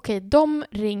 okej, de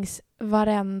rings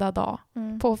varenda dag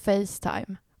på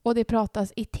FaceTime och det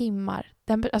pratas i timmar.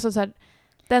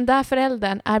 Den där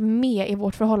föräldern är med i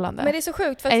vårt förhållande. Men det är så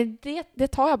sjukt för att det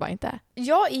tar jag bara inte.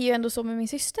 Jag är ju ändå så med min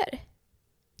syster.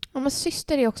 Ja, men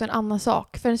syster är också en annan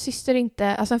sak. För en syster är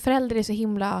inte... Alltså en förälder är så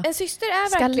himla... En syster är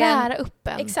ska verkligen... lära upp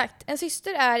en. Exakt. En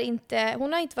syster är inte...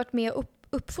 Hon har inte varit med och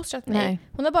uppfostrat mig. Nej.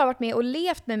 Hon har bara varit med och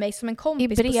levt med mig som en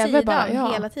kompis på sidan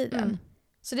bara, hela tiden.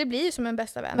 Så det blir ju som en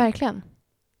bästa vän. Verkligen.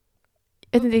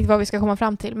 Jag vet inte riktigt vad vi ska komma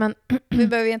fram till. Men vi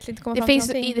behöver egentligen inte komma fram till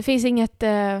någonting. Det finns inget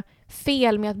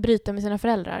fel med att bryta med sina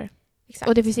föräldrar. Exakt.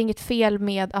 Och det finns inget fel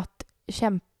med att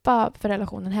kämpa för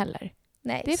relationen heller.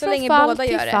 Nej, det är så från länge fall båda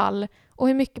till gör det. fall. Och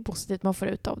hur mycket positivt man får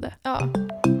ut av det. Ja.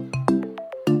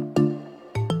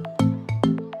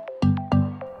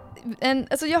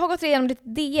 Alltså jag har gått igenom lite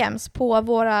DMs på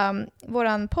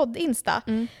våran podd-insta.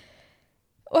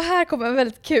 Och här kommer en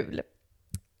väldigt kul.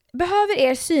 Behöver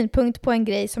er synpunkt på en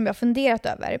grej som jag funderat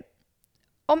över.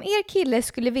 Om er kille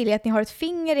skulle vilja att ni har ett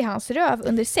finger i hans röv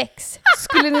under sex,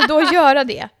 skulle ni då göra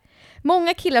det?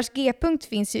 Många killars G-punkt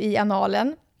finns ju i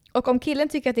analen. Och om killen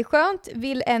tycker att det är skönt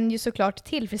vill en ju såklart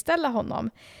tillfredsställa honom.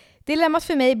 Dilemmat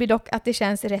för mig blir dock att det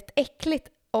känns rätt äckligt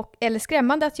eller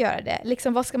skrämmande att göra det.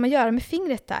 Liksom, vad ska man göra med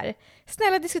fingret där?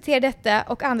 Snälla diskutera detta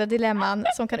och andra dilemman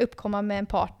som kan uppkomma med en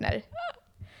partner.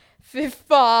 Fy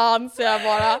fan, säger jag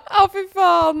bara. Ja, fy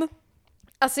fan.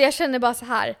 Alltså jag känner bara så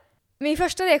här. Min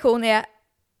första reaktion är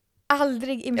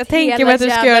aldrig i mitt jag tänker mig att du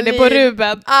ska göra det på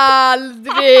Ruben.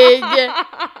 Aldrig.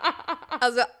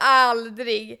 Alltså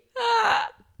aldrig.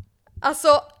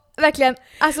 Alltså verkligen.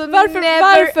 Alltså,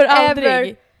 varför aldrig?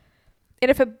 Ever. Är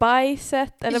det för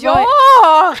bajset? Eller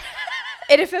ja!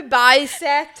 Är det för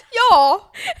bajset?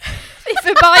 Ja! Det är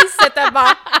för bajset där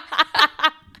bara.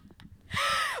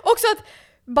 Också att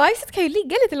bajset kan ju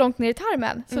ligga lite långt ner i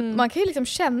tarmen. Så man kan ju liksom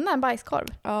känna en bajskorv.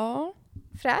 Ja.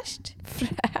 Fräscht.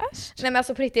 Nej men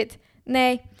alltså på riktigt.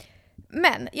 Nej.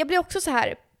 Men jag blir också så här.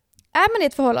 Är man i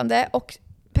ett förhållande och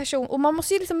man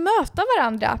måste ju liksom möta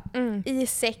varandra i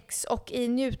sex och i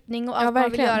njutning och allt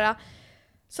man vill göra.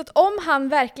 Så att om han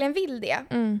verkligen vill det,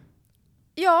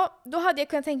 ja, då hade jag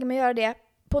kunnat tänka mig att göra det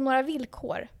på några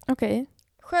villkor. Okej.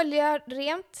 Skölja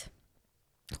rent,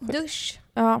 dusch.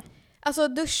 Ja. Alltså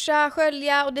duscha,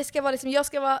 skölja och det ska vara liksom, jag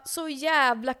ska vara så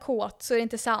jävla kåt så är det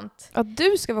inte sant. Ja,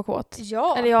 du ska vara kåt?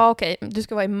 Ja. Eller ja, okej. Du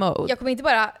ska vara i mode. Jag kommer inte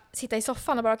bara sitta i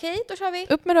soffan och bara okej, då kör vi.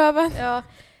 Upp med röven. Ja.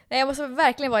 Nej, jag måste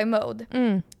verkligen vara i mode.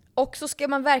 Och så ska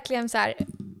man verkligen så här,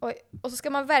 och så ska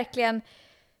man verkligen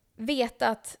veta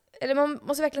att, eller man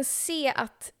måste verkligen se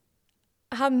att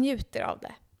han njuter av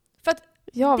det. För att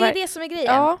det är det som är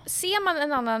grejen. Ja.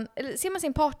 Ser man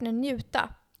sin partner njuta,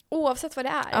 oavsett vad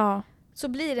det är, så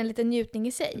blir det en liten njutning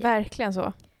i sig. Verkligen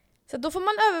så. Så då får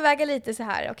man överväga lite så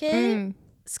här, okej?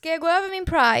 Ska jag gå över min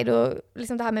pride och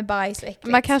liksom det här med bajs och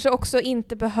äckligt? Man kanske också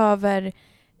inte behöver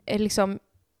liksom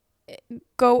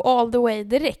go all the way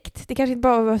direkt. Det kanske inte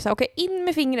bara var så här, okej, in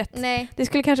med fingret. Nej. Det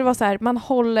skulle kanske vara så här, man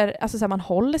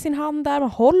håller sin hand där, man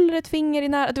håller ett finger i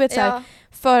nära, du vet så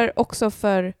här, också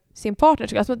för sin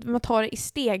partner. Alltså man tar det i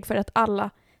steg för att alla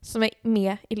som är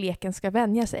med i leken ska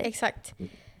vänja sig. Exakt.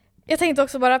 Jag tänkte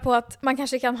också bara på att man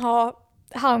kanske kan ha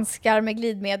handskar med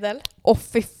glidmedel.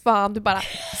 Fy fan, du bara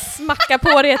smackar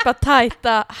på dig ett par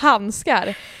tajta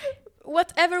handskar.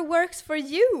 Whatever works for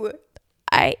you.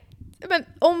 Nej. Men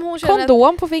om hon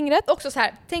kondom på fingret. Också så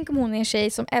här, tänk om hon är en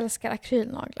tjej som älskar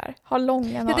akrylnaglar. Har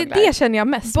långa naglar. Det känner jag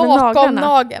mest bakom med naglarna.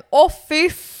 Nageln. Fy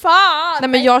fan! Nej,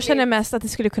 men jag känner mest att det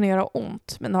skulle kunna göra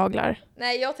ont med naglar.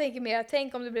 Nej, jag tänker mer,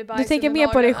 tänk om det blir bajs. Du tänker mer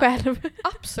på dig själv.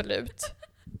 Absolut.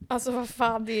 Alltså vad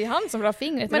fan, det är han som har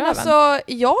fingret i röven. Men alltså,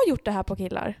 jag har gjort det här på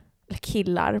killar. Eller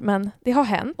killar, men det har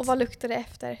hänt. Och vad luktar det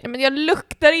efter? Ja, men jag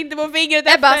luktar inte på fingret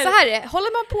efter. Bara så här är,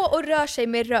 håller man på och rör sig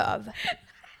med röv,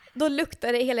 då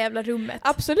luktar det i hela jävla rummet.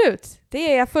 Absolut,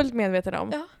 det är jag fullt medveten om.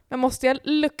 Ja. Men måste jag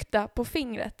lukta på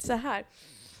fingret så här?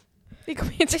 Det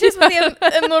känns som att det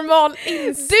är en normal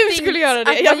instinkt. Du skulle göra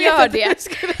det. Jag gör det. Du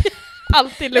skulle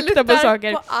alltid lukta på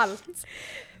saker. På allt.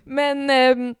 Men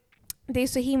det är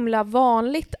så himla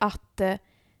vanligt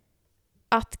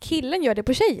att killen gör det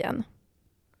på tjejen.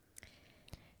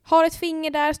 Har ett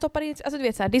finger där, stoppar in, alltså du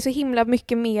vet så här, det är så himla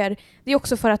mycket mer. Det är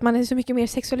också för att man är så mycket mer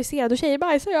sexualiserad och tjejer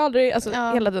bajsar ju aldrig, alltså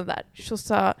hela den där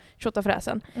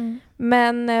tjottafräsen.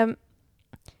 Men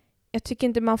jag tycker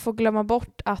inte man får glömma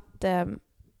bort att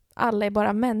alla är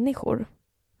bara människor.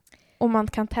 Och man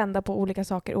kan tända på olika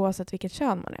saker oavsett vilket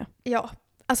kön man är. Ja,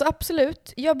 alltså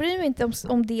absolut. Jag bryr mig inte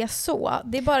om det så.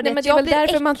 Det är bara det att jag blir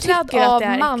äcklad av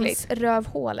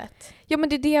mansrövhålet. Ja, men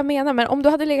det är det jag menar. Men om du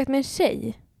hade legat med en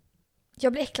tjej.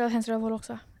 Jag blir äcklad av hennes rövhål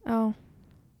också. Ja.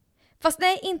 Fast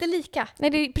nej, inte lika. Nej,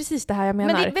 det är precis det här jag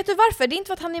menar. Men vet du varför? Det är inte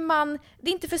för att han är man. Det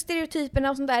är inte för stereotyperna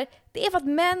och sånt där. Det är för att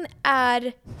män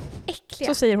är äckliga.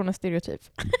 Så säger hon en stereotyp.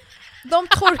 De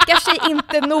torkar sig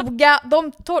inte noga.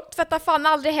 De tvättar fan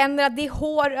aldrig händerna. Det är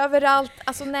hår överallt.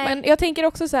 Alltså nej. Men jag tänker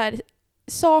också så här.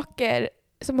 Saker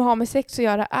som har med sex att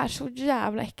göra är så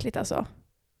jävla äckligt alltså.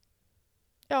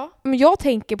 Ja. Men jag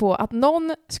tänker på att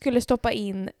någon skulle stoppa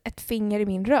in ett finger i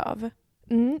min röv.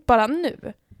 Bara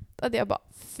nu. Då hade jag bara,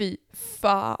 fy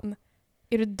fan.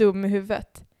 Är du dum i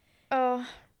huvudet?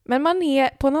 Men man är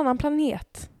på en annan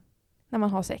planet när man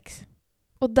har sex.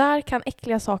 Och där kan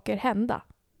äckliga saker hända.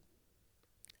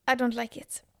 I don't like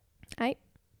it. Nej.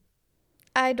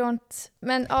 I don't.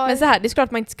 Men så här, det är klart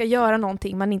att man inte ska göra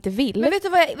någonting man inte vill. Men vet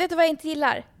du vad jag inte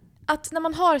gillar? Att när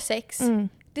man har sex,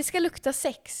 det ska lukta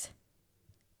sex.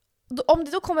 Om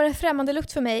det då kommer en främmande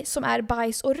lukt för mig som är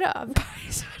bajs och röv,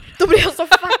 då blir jag så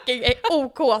fucking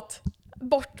okåt.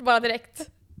 Bort bara direkt.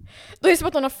 Då är det som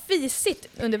att någon har fisit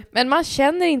under. Men man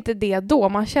känner inte det då.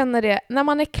 Man känner det när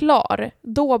man är klar.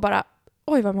 Då bara,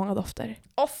 oj vad många dofter.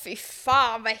 Fy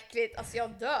fan vad äckligt. Alltså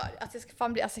jag dör. Att jag ska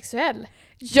fan bli asexuell.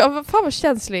 Ja, fan vad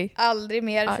känslig. Aldrig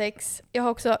mer sex.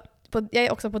 Jag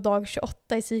är också på dag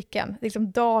 28 i cykeln. Det är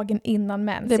liksom dagen innan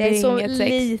mens. Det blir jag är så inget sex.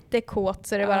 Lite kåt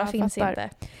så det bara finns fattar.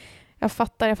 inte. Jag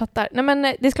fattar. Nej, men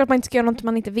det är klart man inte ska göra något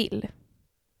man inte vill.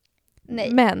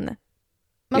 Nej. Men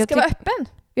man ska vara öppen.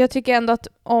 Jag tycker ändå att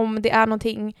om det är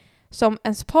någonting som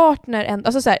ens partner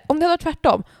alltså så här, om det hade varit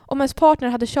tvärtom, om ens partner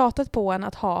hade tjatat på en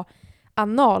att ha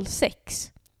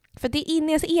analsex, för det är inne i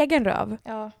ens egen röv,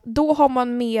 då har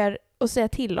man mer att säga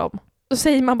till om. Då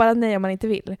säger man bara nej om man inte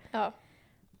vill. Ja.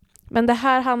 Men det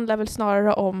här handlar väl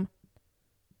snarare om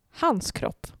hans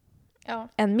kropp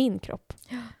än min kropp.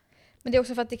 Ja. Men det är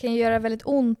också för att det kan göra väldigt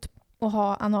ont att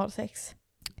ha analsex.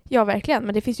 Ja, verkligen.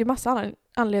 Men det finns ju massa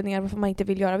anledningar varför man inte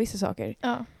vill göra vissa saker.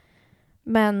 Ja.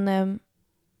 Men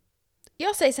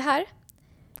jag säger så här.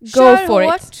 Kör for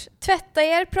hårt, it. Tvätta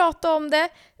er, prata om det.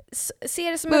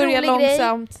 Se det som Börja en rolig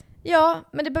långsamt. Grej. Ja,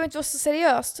 men det behöver inte vara så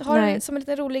seriöst. Ha det som en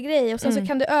liten rolig grej och sen så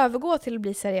kan det övergå till att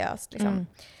bli seriöst. Liksom.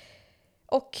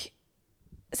 Och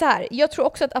så här, jag tror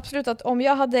också att absolut att om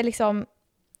jag hade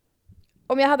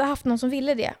haft någon som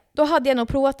ville det, då hade jag nog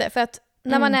provat det. För att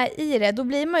när man är i det, då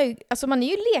blir man ju, alltså man är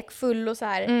ju lekfull och så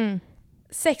här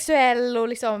sexuell och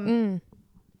liksom.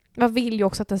 Man vill ju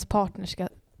också att ens partner ska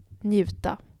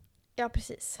njuta. Ja,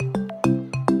 precis.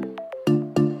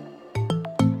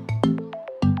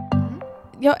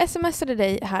 Jag smsade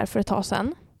dig här för ett tag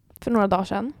sedan. För några dagar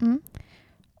sedan. Mm.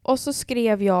 Och så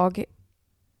skrev jag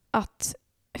att...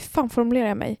 Hur fan formulerar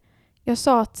jag mig? Jag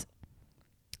sa att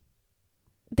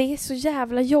det är så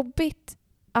jävla jobbigt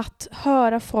att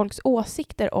höra folks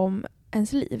åsikter om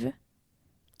ens liv.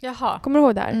 Jaha. Kommer du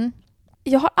ihåg det här? Mm.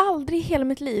 Jag har aldrig i hela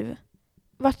mitt liv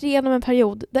varit igenom en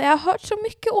period där jag har hört så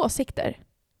mycket åsikter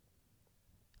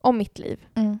om mitt liv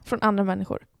från andra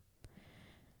människor.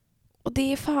 Och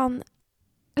det är fan...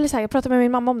 Eller så här, jag pratade med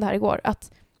min mamma om det här igår.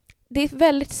 Att det är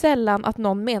väldigt sällan att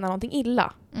någon menar någonting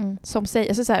illa. Som säger,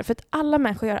 alltså så här, för att alla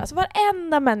människor gör det. Alltså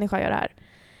varenda människa gör det här.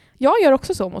 Jag gör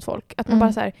också så mot folk. Att man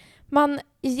bara så här, man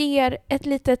ger ett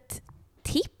litet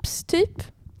tips typ.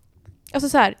 Alltså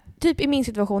så här, typ i min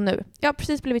situation nu. Jag har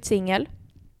precis blivit singel.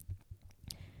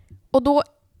 Och då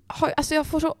har alltså jag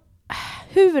får så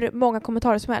hur många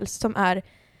kommentarer som helst som är: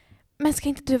 men ska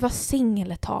inte du vara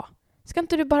singel ett tag? Ska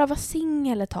inte du bara vara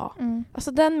singel ett tag?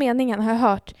 Alltså den meningen har jag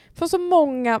hört från så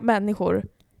många människor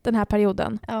den här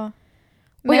perioden. Ja.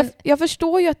 Men... Och jag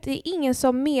förstår ju att det är ingen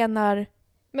som menar...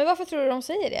 Men varför tror du de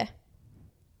säger det?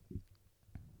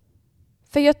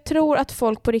 För jag tror att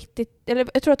folk på riktigt... Eller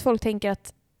jag tror att folk tänker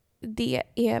att det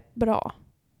är bra.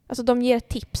 Alltså de ger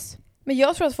tips. Men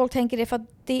jag tror att folk tänker det för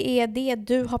att det är det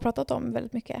du har pratat om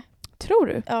väldigt mycket. Tror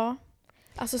du? Ja.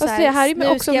 Alltså fast det här är nu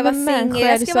också ska jag vara singel.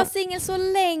 Jag ska vara singel så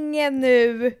länge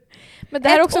nu. Men det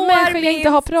här är också människor jag inte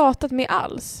har pratat med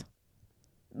alls.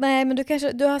 Nej, men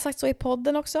du har sagt så i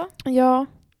podden också. Ja.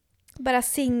 Bara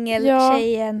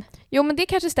singel-tjejen. Ja. Jo, men det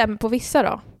kanske stämmer på vissa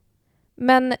då.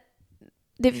 Men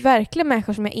det är verkligen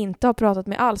människor som jag inte har pratat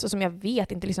med alls och som jag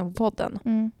vet inte liksom på podden.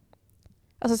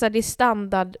 Alltså så här, det är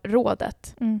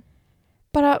standardrådet.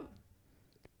 Bara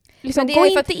liksom, gå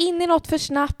inte in i något för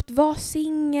snabbt. Var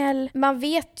singel. Man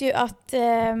vet ju att...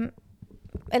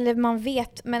 eller man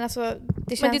vet, men alltså...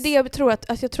 Det känns... Men det är det jag tror.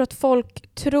 Jag tror att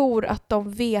folk tror att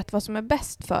de vet vad som är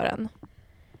bäst för en.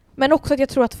 Men också att jag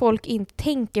tror att folk inte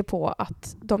tänker på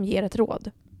att de ger ett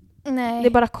råd. Nej. Det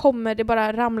bara kommer, det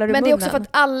bara ramlar ur munnen. Men det är också för att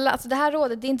alla... Alltså det här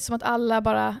rådet, det är inte som att alla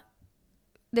bara...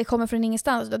 Det kommer från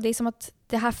ingenstans. Det är som att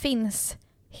det här finns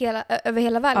över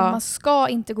hela världen. Ja. Man ska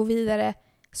inte gå vidare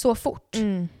så fort.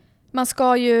 Man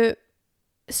ska ju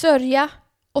sörja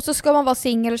och så ska man vara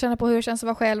singel och känna på hur det känns att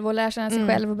vara själv och lära känna sig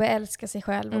själv och börja älska sig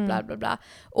själv och bla bla bla.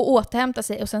 Och återhämta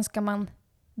sig och sen ska man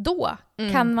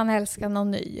kan man älska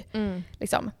någon ny.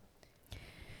 Liksom.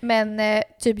 Men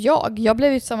typ jag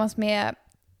blev ju tillsammans med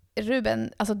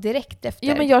Ruben alltså direkt efter.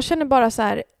 Ja, men jag känner bara så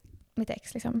här mitt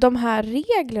ex liksom. De här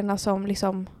reglerna som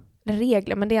liksom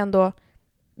regler, men det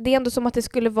är ändå som att det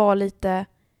skulle vara lite...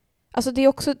 Alltså det är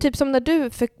också typ som när du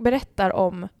berättar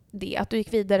om det, att du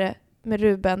gick vidare med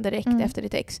Ruben direkt efter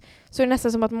ditt ex, så är det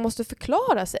nästan som att man måste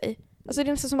förklara sig. Alltså det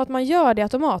är nästan som att man gör det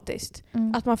automatiskt.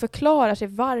 Att man förklarar sig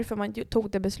varför man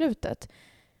tog det beslutet.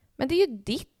 Men det är ju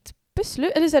ditt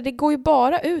beslut. Eller så här, det går ju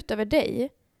bara ut över dig.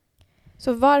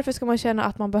 Så varför ska man känna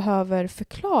att man behöver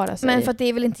förklara sig? Men för att det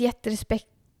är väl inte jätterespekt.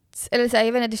 Eller så här,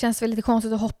 jag vet inte, det känns väl lite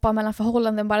konstigt att hoppa mellan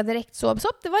förhållanden bara direkt så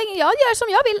det var ingen, jag gör som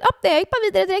jag vill, jag gick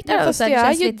bara vidare direkt. Ja, fast så här, det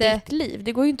är ju lite... ditt liv.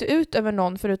 Det går ju inte ut över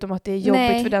någon förutom att det är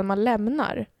jobbigt för den man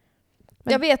lämnar.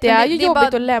 Men jag vet, det är ju jobbigt bara,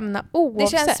 att lämna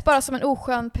oavsett. Det känns bara som en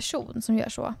oskön person som gör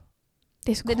så.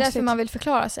 Det är så det är därför man vill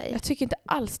förklara sig. Jag tycker inte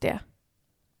alls det.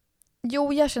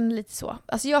 Jo, jag känner lite så.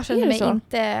 Alltså jag känner mig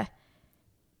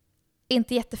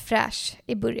inte jättefräsch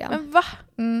i början. Men va?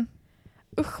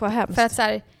 Usch, vad hemskt. För att så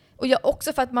här, och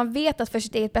också för att man vet att för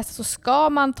sitt eget bästa så ska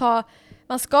man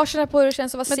ska känna på hur det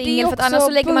känns att vara singel, för att annars så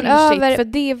lägger man över...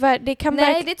 För det kan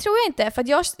Nej, det tror jag inte. För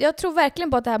att jag tror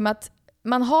verkligen på att det här med att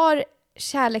man har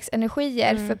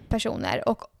kärleksenergier för personer,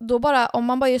 och då bara, om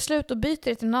man bara gör slut och byter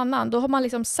det till någon annan, då har man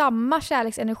liksom samma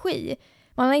kärleksenergi.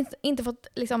 Man har inte fått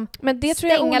liksom... Men det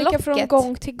tror jag är olika från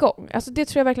gång till gång. Alltså det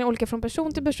tror jag verkligen är olika från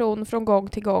person till person, från gång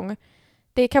till gång.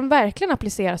 Det kan verkligen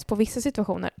appliceras på vissa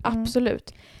situationer,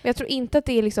 absolut. Men jag tror inte att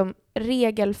det är liksom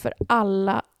regel för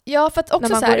alla. Ja, för att också när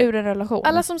man så här, går ur en relation.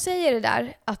 Alla som säger det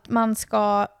där, att man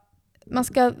ska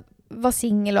vara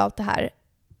singel och allt det här.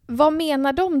 Vad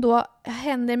menar de då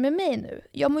händer med mig nu?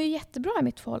 Jag mår ju jättebra i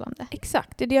mitt förhållande.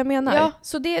 Exakt, det är det jag menar. Ja,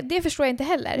 så det förstår jag inte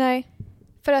heller. Nej.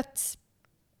 För att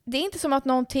det är inte som att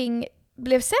någonting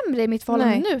blev sämre i mitt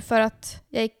förhållande nu för att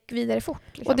jag gick vidare fort.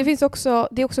 Liksom. Och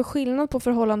det är också skillnad på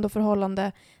förhållande och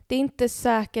förhållande. Det är inte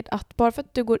säkert att bara för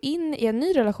att du går in i en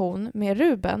ny relation med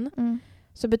Ruben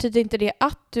så betyder inte det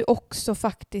att du också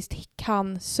faktiskt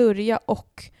kan sörja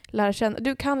och lära känna.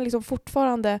 Du kan liksom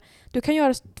fortfarande, du kan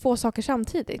göra två saker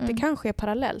samtidigt. Det kan ske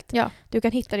parallellt. Ja. Du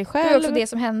kan hitta dig själv. Det är också det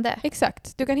som hände.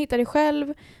 Exakt. Du kan hitta dig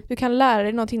själv. Du kan lära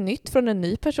dig någonting nytt från en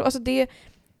ny person. Alltså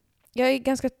jag är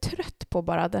ganska trött på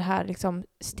bara det här liksom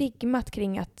stigmat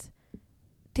kring att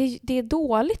det är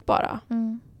dåligt bara.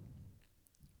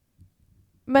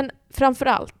 Men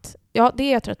framförallt, ja det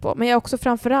är jag trött på, men jag är också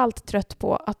framförallt trött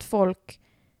på att folk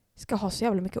ska ha så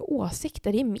jävla mycket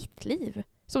åsikter i mitt liv.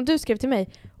 Som du skrev till mig,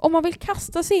 om man vill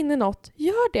kasta sig in i något,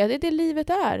 gör det. Det är det livet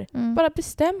är. Bara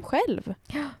bestäm själv.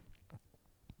 Ja.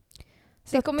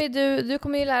 Så du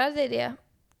kommer ju lära dig det.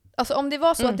 Alltså om det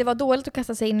var så att det var dåligt att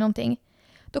kasta sig in i någonting,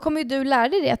 då kommer ju du lära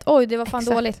dig det att oj, det var fan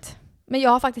dåligt. Men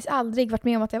jag har faktiskt aldrig varit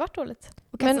med om att det har varit dåligt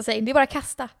att kasta sig in. Det är bara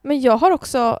kasta. Men jag har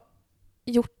också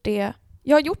gjort det.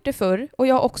 Jag har gjort det förr och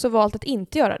jag har också valt att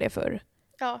inte göra det förr.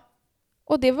 Ja.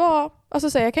 Och det var, alltså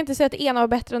så jag kan inte säga att det ena var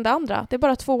bättre än det andra. Det är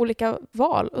bara 2 olika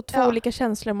val och 2 olika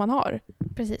känslor man har.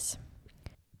 Precis.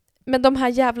 Men de här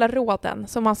jävla råden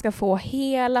som man ska få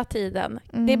hela tiden.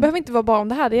 Det behöver inte vara bara om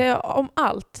det här, det är om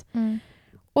allt.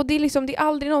 Och det är liksom, det är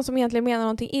aldrig någon som egentligen menar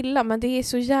någonting illa, men det är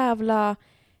så jävla...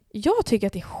 Jag tycker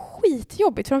att det är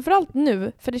skitjobbigt, framförallt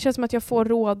nu, för det känns som att jag får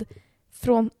råd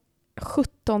från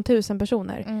 17 000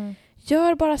 personer.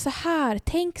 Gör bara så här,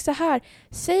 tänk så här,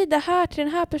 säg det här till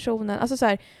den här personen. Alltså så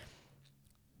här.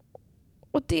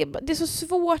 Och det är så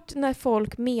svårt när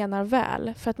folk menar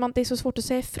väl, för att det är så svårt att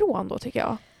säga ifrån då, tycker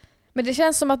jag. Men det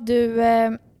känns som att du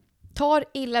tar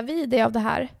illa vid dig av det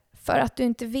här för att du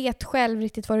inte vet själv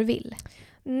riktigt vad du vill.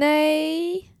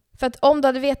 Nej. För att om du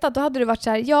hade vetat, då hade du varit så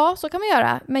här, ja, så kan man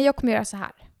göra, men jag kommer göra så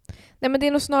här. Nej, men det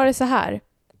är nog snarare så här.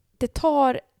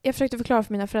 Jag försökte förklara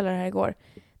för mina föräldrar här igår.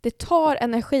 Det tar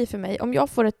energi för mig. Om jag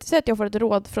säg att jag får ett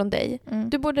råd från dig.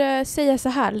 Du borde säga så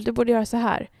här, du borde göra så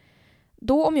här.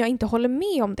 Då om jag inte håller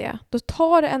med om det, då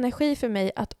tar det energi för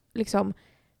mig att liksom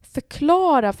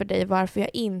förklara för dig varför jag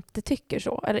inte tycker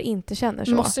så eller inte känner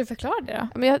så. Måste du förklara det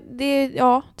då?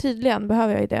 Men tydligen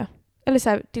behöver jag ju det. Eller så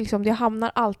här, liksom, jag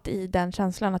hamnar alltid i den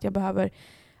känslan att jag behöver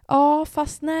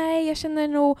fast nej, jag känner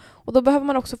nog, och då behöver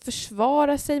man också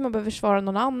försvara sig, man behöver försvara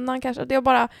någon annan kanske. Det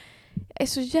är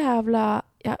så jävla,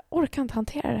 jag orkar inte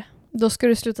hantera det. Då ska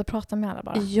du sluta prata med alla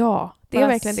bara. Ja, det är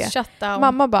verkligen det.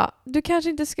 Mamma bara, du kanske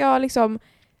inte ska liksom,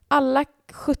 alla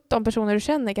 17 personer du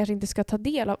känner kanske inte ska ta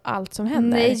del av allt som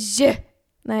händer.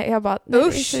 Nej, jag bara, det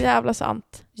är så jävla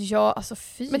sant. Ja, alltså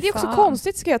fy fan. Men det är också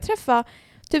konstigt, ska jag träffa,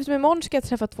 typ som imorgon ska jag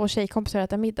träffa 2 tjejkompisar och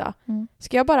äta middag.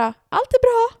 Ska jag bara, allt är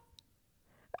bra.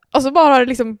 Och så bara har det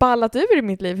liksom ballat ur i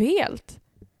mitt liv helt.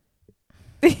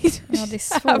 Det är så det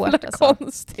är svårt alltså.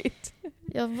 Konstigt.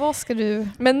 Ja, vad ska du...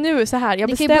 Men nu så här, jag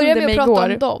bestämde mig igår. Ni kan ju börja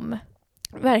med att prata om dem.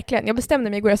 Verkligen, jag bestämde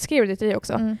mig igår, jag skrev det till dig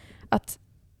också. Att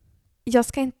jag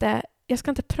ska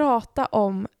inte prata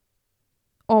om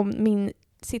min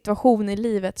situation i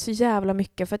livet så jävla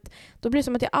mycket, för att då blir det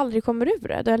som att jag aldrig kommer ur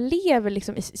det. Då jag lever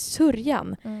liksom i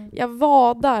sörjan. Jag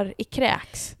vadar i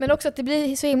kräks. Men också att det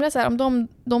blir så himla så här, om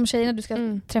de tjejerna du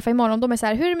ska träffa imorgon, om de är så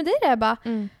här, hur är det med dig där, Ebba?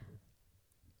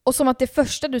 Och som att det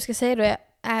första du ska säga då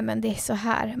är, men det är så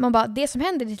här. Man bara, det som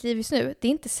händer i ditt liv just nu, det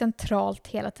är inte centralt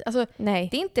hela tiden. Alltså, nej.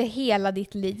 Det är inte hela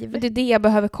ditt liv. Men det är det jag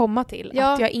behöver komma till.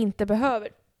 Ja. Att jag inte behöver.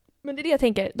 Men det är det jag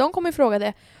tänker. De kommer fråga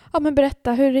det. Ja, men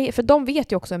berätta hur det är. För de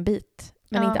vet ju också en bit.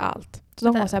 Men inte allt. Så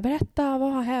de kommer säga, berätta,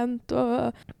 vad har hänt?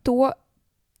 Och då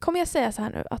kommer jag säga så här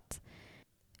nu att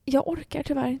jag orkar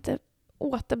tyvärr inte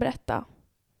återberätta.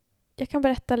 Jag kan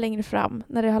berätta längre fram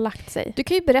när det har lagt sig. Du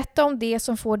kan ju berätta om det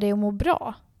som får dig att må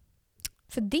bra.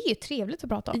 För det är ju trevligt att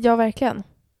prata om. Ja, verkligen.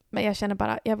 Men jag känner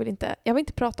bara, jag vill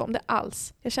inte prata om det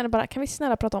alls. Jag känner bara, kan vi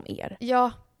snälla prata om er?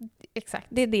 Ja, exakt.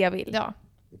 Det är det jag vill. Ja.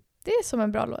 Det är som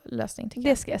en bra lösning, tycker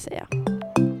jag. Det ska jag säga.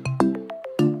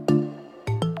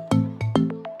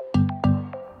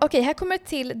 Okej, här kommer ett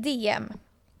till DM.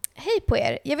 Hej på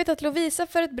er. Jag vet att Lovisa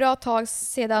för ett bra tag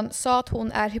sedan sa att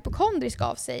hon är hypokondrisk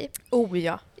av sig. Oh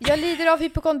ja. Jag lider av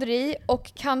hypokondri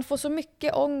och kan få så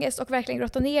mycket ångest och verkligen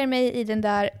grotta ner mig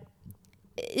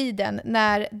i den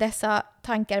när dessa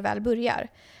tankar väl börjar.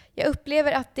 Jag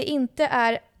upplever att det inte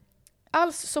är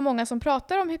alls så många som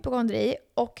pratar om hypokondri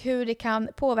och hur det kan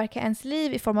påverka ens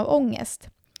liv i form av ångest.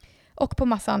 Och på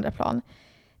massa andra plan.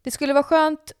 Det skulle vara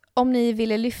skönt om ni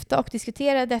ville lyfta och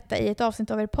diskutera detta i ett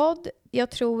avsnitt av er podd. Jag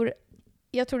tror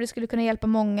det skulle kunna hjälpa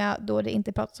många då det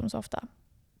inte pratas om så ofta.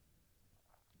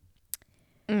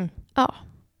 Ja.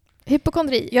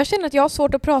 Hypokondri. Jag känner att jag har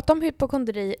svårt att prata om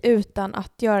hypokondri utan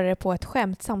att göra det på ett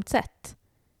skämtsamt sätt.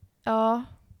 Ja.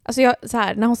 Alltså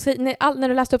när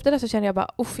du läste upp det där så kände jag bara,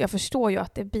 jag förstår ju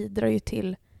att det bidrar ju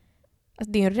till,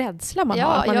 alltså det är en rädsla man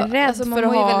har. Man är rädd alltså man för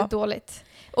att mår ha... ju väldigt dåligt.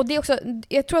 Och det är också,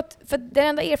 jag tror att, för den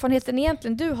enda erfarenheten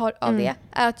egentligen du har av det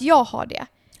är att jag har det.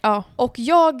 Ja. Och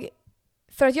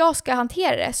för att jag ska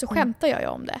hantera det så skämtar jag ju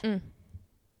om det.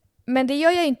 Men det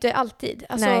gör jag ju inte alltid.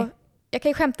 Alltså, jag kan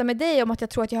ju skämta med dig om att jag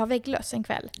tror att jag har vägglöss en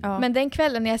kväll. Ja. Men den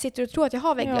kvällen när jag sitter och tror att jag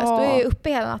har vägglöss, då är jag uppe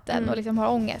hela natten och liksom har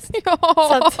ångest.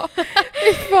 Ja.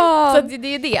 Så att det är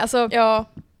ju det. Alltså. Ja.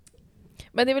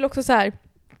 Men det är väl också så här,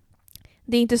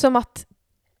 det är inte som att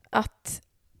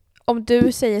om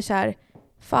du säger så här,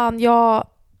 fan jag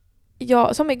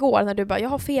som igår när du bara, jag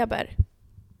har feber.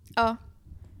 Ja.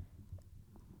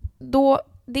 Då,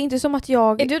 det är inte som att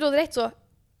jag... Är du då direkt så,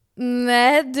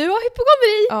 nej, du har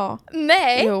hypokondri. Ja.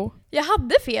 Nej, jo. Jag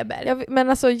hade feber. Men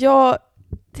alltså jag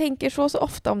tänker så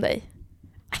ofta om dig.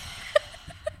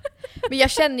 Men jag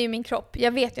känner ju min kropp.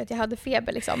 Jag vet ju att jag hade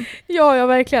feber liksom. Ja,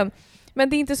 verkligen. Men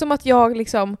det är inte som att jag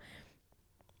liksom...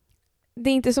 Det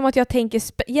är inte som att jag tänker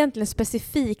egentligen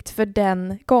specifikt för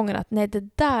den gången att nej,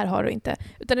 det där har du inte.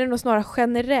 Utan det är nog snarare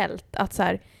generellt att så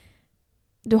här,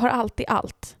 du har alltid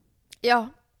allt. Ja,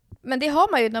 men det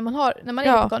har man ju när man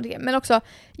är hypokondriker. Men också,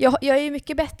 jag är ju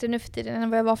mycket bättre nu för tiden än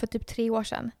vad jag var för typ 3 år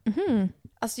sedan. Mm.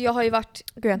 Alltså jag har ju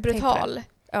varit brutal.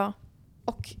 Ja.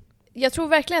 Och jag tror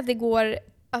verkligen att det går,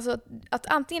 alltså att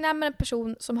antingen är man en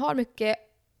person som har mycket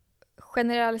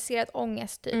generaliserad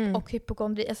ångest typ, och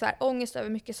hypokondri, alltså här, ångest över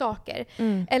mycket saker.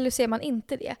 Eller ser man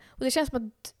inte det. Och det känns som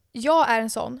att jag är en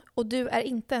sån och du är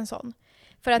inte en sån.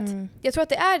 För att jag tror att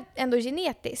det är ändå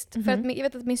genetiskt. För att jag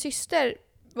vet att min syster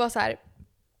var så här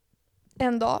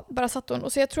en dag, bara satt hon,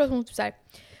 och så jag tror att hon typ så här,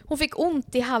 hon fick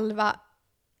ont i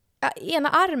ena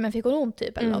armen fick hon ont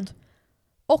typ eller något.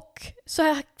 Och så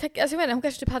här, alltså jag vet inte, hon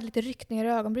kanske typ hade lite ryckningar i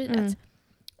ögonbrynet.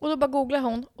 Och då bara googlade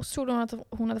hon och så trodde hon att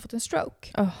hon hade fått en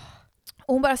stroke.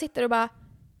 Och hon bara sitter och bara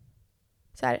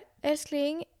så här,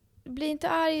 älskling, bli inte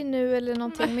arg nu eller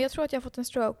någonting, men jag tror att jag har fått en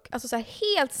stroke. Alltså så här,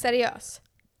 helt seriös.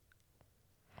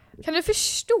 Kan du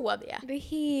förstå det? Det är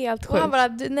helt sjukt. Och han bara,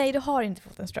 nej, du har inte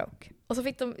fått en stroke. Och så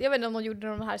fick de, jag vet inte om de gjorde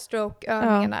de här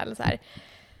stroke-övningarna eller så här.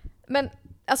 Men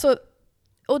alltså,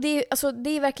 och det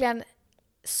är verkligen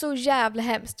så jävla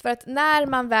hemskt. För att när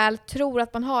man väl tror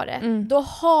att man har det, då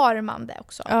har man det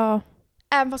också. Ja.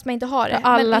 Även fast man inte har det.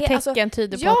 Alla tecken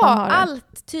tyder på att man har det. Ja,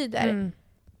 allt tyder.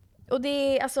 Och det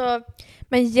är alltså...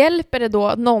 Men hjälper det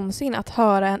då någonsin att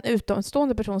höra en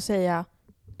utomstående person säga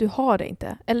du har det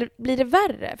inte? Eller blir det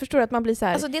värre? Förstår du att man blir så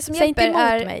här, alltså det som säg hjälper inte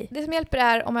emot mig. Det som hjälper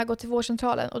är om jag går till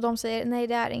vårdcentralen och de säger nej,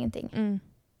 det är ingenting.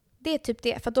 Det är typ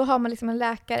det. För då har man liksom en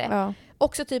läkare. Ja.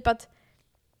 Också typ att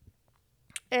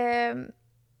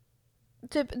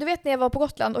typ, du vet när jag var på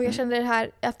Gotland och jag kände det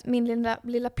här att min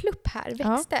lilla plupp här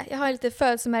växte. Ja. Jag har en lite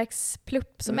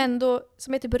födelsemärksplupp som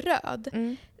är typ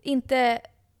röd.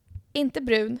 Inte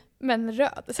brun, men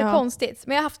röd. Så konstigt.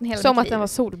 Men jag har haft en hela som mitt att liv. Den var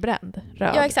solbränd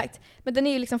röd. Ja, exakt. Men den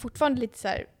är ju liksom fortfarande lite så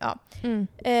här, ja.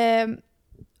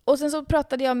 Och sen så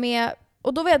pratade jag med,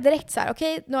 och då var jag direkt så här,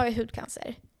 okej, nu har jag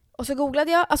hudcancer. Och så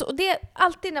googlade jag, alltså, och det är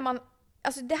alltid när man,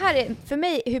 alltså det här är, för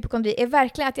mig hypokondri är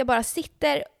verkligen att jag bara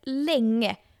sitter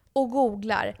länge och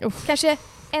googlar. Kanske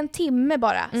en timme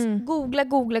bara.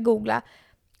 Googla.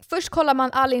 Först kollar man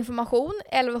all information,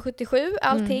 1177,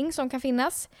 allting som kan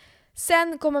finnas.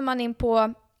 Sen kommer man in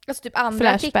på alltså typ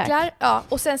andra artiklar. Ja,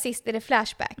 och sen sist är det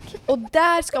flashback. Och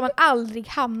där ska man aldrig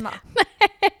hamna.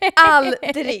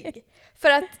 Aldrig. För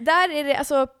att där är det,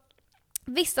 alltså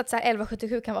visst att så här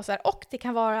 1177 kan vara så här, och det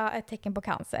kan vara ett tecken på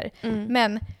cancer.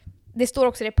 Men det står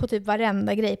också det på typ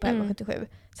varenda grej på 1177.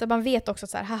 Så att man vet också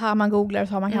så här, haha, man googlar och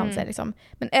så har man cancer liksom.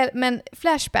 Men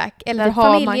flashback eller typ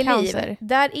familjeliv,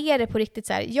 där är det på riktigt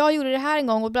så här, jag gjorde det här en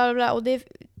gång och bla bla bla, och det,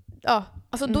 ja,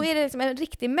 alltså då är det liksom en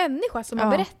riktig människa som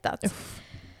har berättat.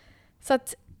 Så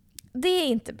att det är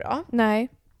inte bra. Nej.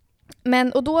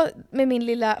 Men och då med min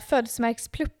lilla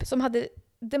födelsemärksplupp som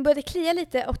den började klia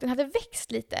lite och den hade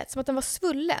växt lite, som att den var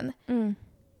svullen.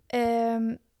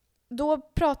 Då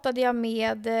pratade jag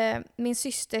med min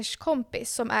systers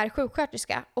kompis som är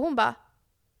sjuksköterska. Och hon bara,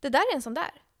 det där är en sån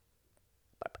där.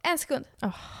 Bara en sekund.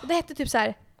 Det hette typ så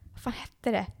här, vad fan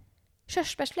hette det?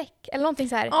 Körsbärsfläck eller någonting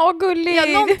så här. Gulligt. Ja,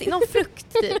 någon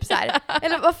frukt typ så här.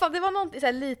 Eller vad fan, det var någonting så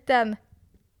här liten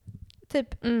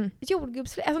typ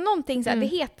jordgubbsfläck, alltså någonting så här, det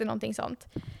heter någonting sånt.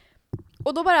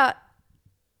 Och då bara,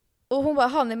 och hon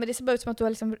bara, nej, men det ser bara ut som att du har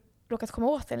liksom råkat komma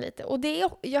åt den lite. Och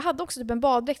jag hade också typ en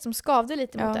baddräkt som skavde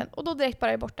lite mot den. Och då direkt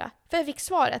bara är borta. För jag fick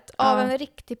svaret av en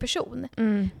riktig person.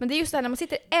 Men det är just det här när man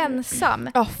sitter ensam.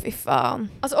 Fy fan.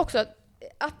 Alltså också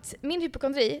att min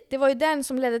hypokondri, det var ju den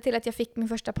som ledde till att jag fick min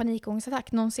första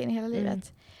panikångestattack någonsin i hela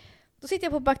livet. Då sitter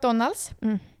jag på McDonalds.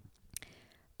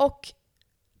 Och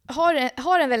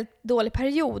har en väldigt dålig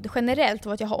period generellt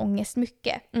av att jag har ångest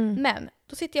mycket. Men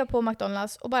då sitter jag på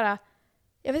McDonalds och bara,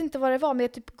 jag vet inte vad det var, men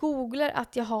jag typ googlar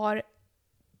att jag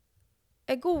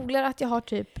har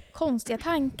typ konstiga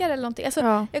tankar eller någonting.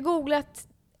 Alltså, jag googlar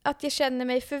att jag känner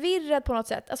mig förvirrad på något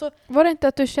sätt. Alltså, var det inte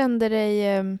att du kände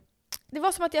dig det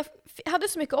var som att jag hade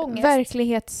så mycket ångest.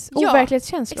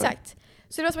 Overklighetskänslor. Exakt.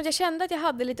 Så det var som att jag kände att jag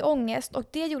hade lite ångest och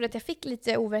det gjorde att jag fick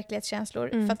lite overklighetskänslor.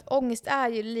 För att ångest är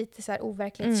ju lite så här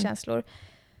overklighetskänslor.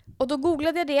 Och då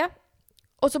googlade jag det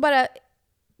och så bara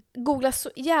googlade så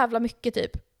jävla mycket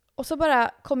typ. Och så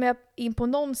bara kom jag in på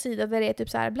någon sida där det är typ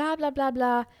så här bla bla bla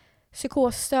bla,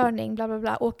 psykosstörning, bla bla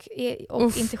bla, och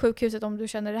in till sjukhuset om du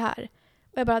känner det här.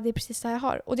 Och jag bara, det är precis det här jag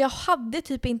har. Och jag hade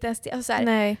typ inte ens det. Alltså så här,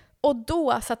 nej. Och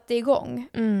då satte det igång.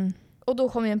 Och då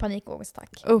kom ju en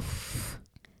panikångestattack.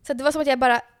 Så det var som att jag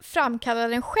bara framkallade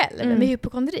den själv med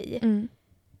hypokondri.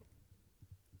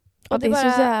 Och det är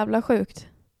bara så jävla sjukt.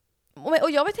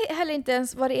 Och jag vet heller inte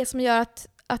ens vad det är som gör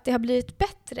att det har blivit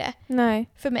bättre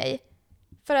för mig.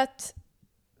 För att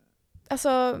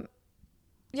alltså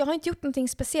jag har inte gjort någonting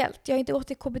speciellt. Jag har inte gått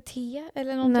till KBT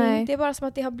eller någonting. Nej. Det är bara som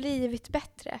att det har blivit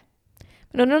bättre.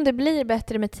 Men undrar om det blir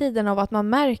bättre med tiden av att man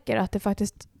märker att det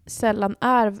faktiskt sällan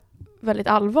är väldigt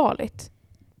allvarligt.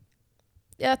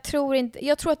 Jag tror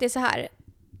att det är så här.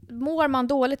 Mår man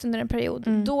dåligt under en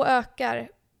period, då ökar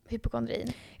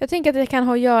hypokondrin. Jag tänker att det kan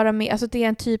ha att göra med, alltså det är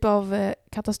en typ av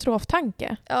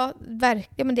katastroftanke. Ja,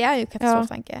 men det är ju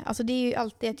katastroftanke. Ja. Alltså det är ju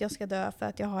alltid att jag ska dö för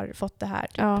att jag har fått det här.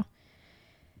 Typ. Ja.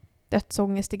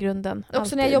 Dödsångest i grunden. Också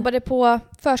alltid. När jag jobbade på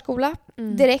förskola,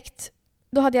 direkt,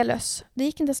 då hade jag löss. Det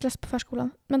gick inte ens löss på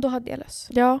förskolan, men då hade jag löss.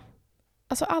 Ja.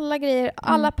 Alltså alla grejer,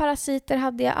 alla parasiter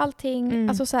hade jag, allting.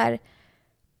 Alltså så här.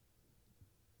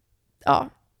 Ja.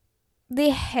 Det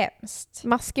är hemskt.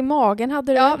 Mask i magen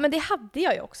hade du? Ja, men det hade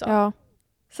jag ju också. Ja.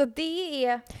 Så det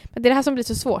är... Men det är det här som blir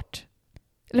så svårt.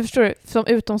 Eller förstår du? Som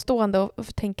utomstående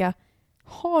och tänka,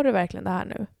 har du verkligen det här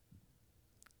nu? Exakt.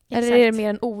 Eller är det mer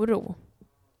en oro?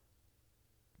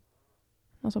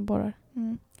 Någon som borrar.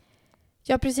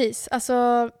 Ja, precis.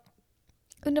 Alltså,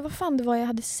 undrar vad fan det var jag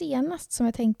hade senast som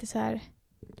jag tänkte så här.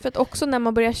 För att också när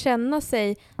man börjar känna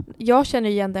sig, jag känner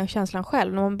igen den känslan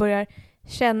själv, när man börjar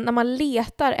känna, när man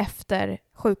letar efter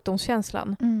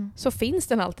sjukdomskänslan så finns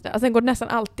den alltid där. Alltså den går nästan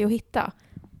alltid att hitta.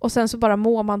 Och sen så bara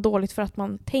mår man dåligt för att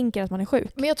man tänker att man är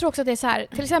sjuk. Men jag tror också att det är så här,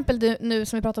 till exempel nu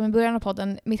som vi pratade om i början av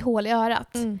podden, mitt hål i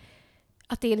örat.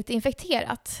 Att det är lite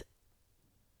infekterat.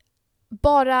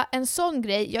 Bara en sån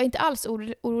grej, jag är inte alls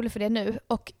orolig för det nu.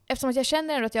 Och eftersom att jag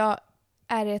känner ändå att jag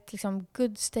är i ett liksom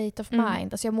good state of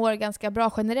mind. Alltså jag mår ganska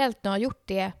bra generellt nu och har gjort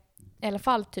det i alla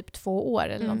fall typ 2 år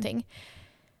eller någonting.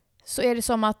 Så är det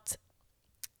som att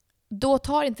då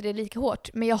tar inte det lika hårt.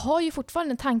 Men jag har ju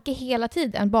fortfarande en tanke hela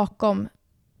tiden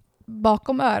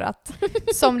bakom örat.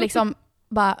 Som liksom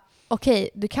bara, okej,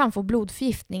 du kan få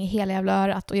blodförgiftning i hela jävla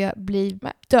örat och jag blir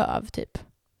döv typ.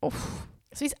 Så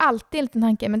det finns alltid en liten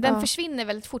tanke, men den försvinner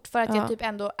väldigt fort för att jag typ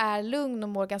ändå är lugn och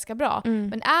mår ganska bra.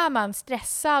 Men är man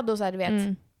stressad och så här, du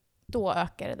vet, då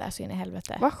ökar det där så in i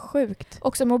helvete. Vad sjukt.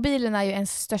 Också mobilen är ju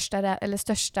ens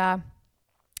största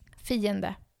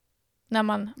fiende. När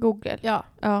man... Google. Ja.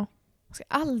 Man ska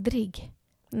aldrig.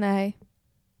 Nej.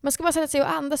 Man ska bara sätta sig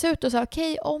och andas ut och säga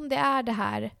okej, om det är det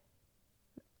här,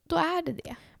 då är det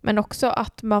det. Men också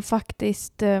att man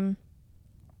faktiskt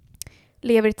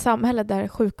lever i ett samhälle där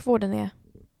sjukvården är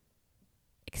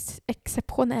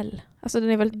exceptionell. Alltså den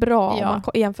är väldigt bra om man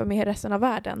jämför med resten av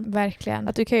världen. Verkligen.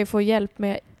 Att du kan ju få hjälp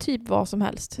med typ vad som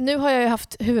helst. Nu har jag ju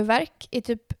haft huvudvärk i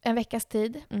typ en veckas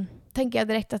tid. Tänker jag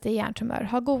direkt att det är hjärntumör.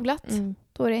 Har googlat,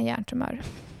 då är det en hjärntumör.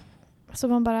 Så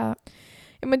man bara...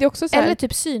 Ja, men det är också så här... Eller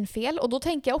typ synfel. Och då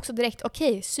tänker jag också direkt,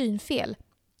 okej, synfel.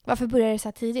 Varför börjar det så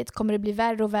här tidigt? Kommer det bli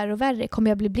värre och värre och värre?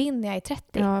 Kommer jag bli blind när jag är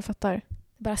 30? Ja, jag fattar.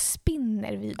 Det bara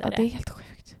spinner vidare. Ja, det är helt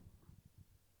sjukt.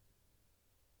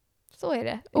 Så är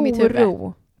det.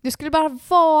 Oro. Du skulle bara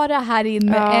vara här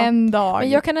inne en dag. Men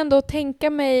jag kan ändå tänka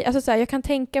mig, alltså så här,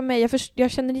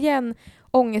 jag känner igen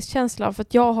ångestkänslan för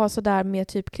att jag har så där med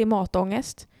typ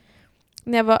klimatångest.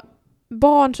 När jag var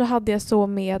barn så hade jag så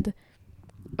med,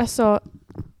 alltså,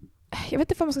 jag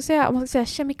vet inte vad man ska säga, om man ska säga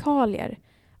kemikalier.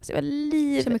 Alltså jag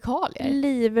var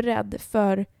livrädd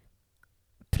för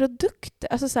produkter,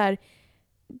 alltså så här,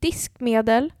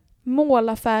 diskmedel,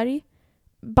 målarfärg,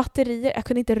 batterier. Jag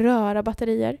kunde inte röra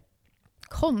batterier.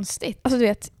 Konstigt. Alltså du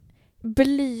vet,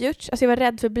 blyerts. Alltså jag var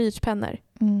rädd för blyertspennor.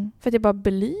 För att jag bara,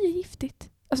 bly är giftigt.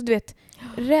 Alltså du vet,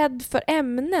 rädd för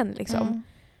ämnen liksom.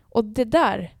 Och det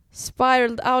där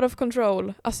spiraled out of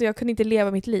control. Alltså jag kunde inte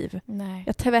leva mitt liv. Nej.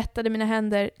 Jag tvättade mina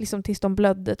händer liksom tills de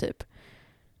blödde typ.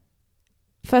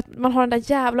 För att man har den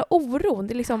där jävla oron.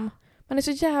 Det är liksom, man är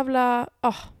så jävla...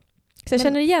 Så jag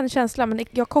känner igen känslan, men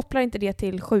jag kopplar inte det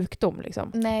till sjukdom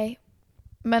liksom. Nej.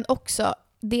 Men också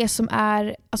det som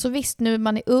är, alltså visst nu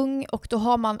man är ung och då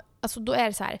har man, alltså då är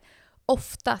det så här,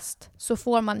 oftast så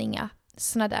får man inga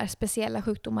såna där speciella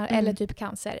sjukdomar eller typ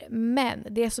cancer. Men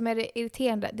det som är det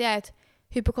irriterande, det är att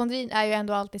hypokondrin är ju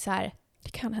ändå alltid så här. Det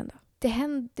kan hända.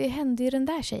 Det hände ju den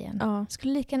där tjejen. Ja.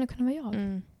 Skulle lika gärna kunna vara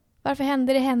jag. Varför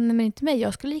hände det henne men inte mig?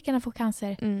 Jag skulle lika gärna få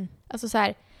cancer. Alltså så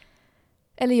här.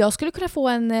 Eller jag skulle kunna få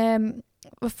en,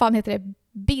 vad fan heter det?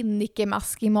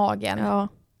 Binnikemask i magen. Ja.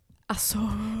 Alltså.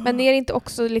 Men är det inte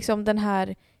också liksom den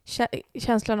här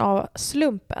känslan av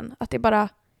slumpen? Att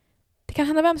det kan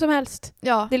hända vem som helst.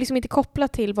 Ja. Det är liksom inte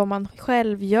kopplat till vad man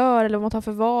själv gör eller vad man tar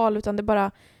för val, utan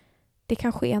det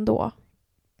kan ske ändå.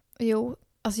 Jo,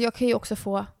 alltså jag kan ju också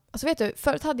få, alltså vet du,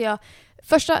 förut hade jag,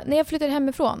 när jag flyttade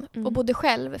hemifrån och bodde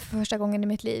själv för första gången i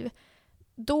mitt liv,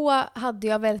 då hade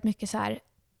jag väldigt mycket så här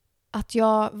att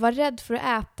jag var rädd för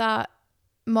att äta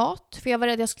mat, för jag var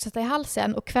rädd att jag skulle sätta i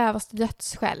halsen och kvävas till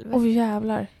döds själv. Åh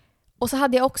jävlar. Och så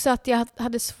hade jag också att jag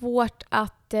hade svårt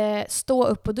att stå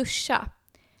upp och duscha.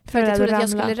 För att jag trodde att jag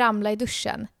skulle ramla i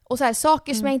duschen. Och så här,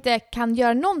 saker som jag inte kan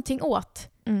göra någonting åt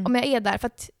om jag är där, för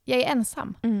att jag är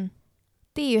ensam.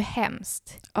 Det är ju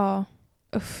hemskt. Ja,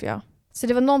 uff ja. Så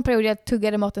det var någon period jag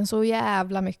tuggade maten så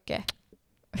jävla mycket.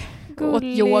 Åt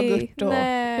yoghurt och...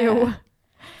 Jo.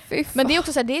 Men det är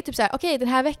också så här, det är typ så här, okej, den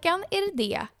här veckan är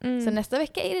det. Sen nästa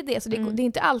vecka är det. Så det är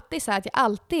inte alltid så här att jag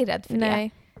alltid är rädd för det.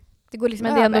 Det går liksom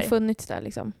men det har ändå funnits där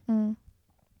liksom.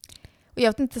 Och jag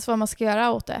vet inte vad man ska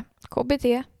göra åt det. KBT.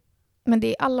 Men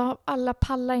det är alla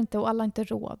pallar inte och alla har inte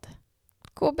råd.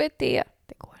 KBT.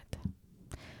 Det går inte.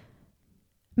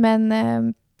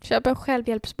 Men köp en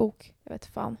självhjälpsbok. Jag vet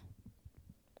fan.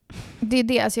 Det är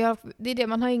det. Alltså det är det.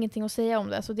 Man har ingenting att säga om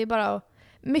det. Så det är bara...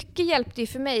 Mycket hjälpte ju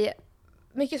för mig.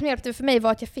 Mycket som hjälpte för mig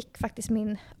var att jag fick faktiskt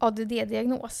min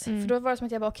ADD-diagnos. För då var det som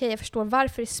att jag bara, jag förstår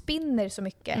varför det spinner så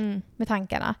mycket med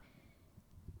tankarna.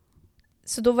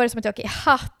 Så då var det som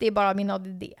att det är bara min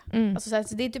ADD. Alltså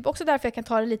så det är typ också därför jag kan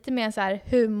ta det lite mer en så här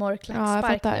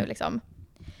humorklackspark nu liksom.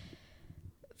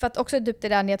 För att också typ det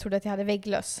där när jag trodde att jag hade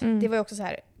vägglöss. Det var ju också så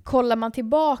här, kollar man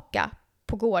tillbaka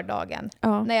på gårdagen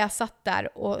när jag satt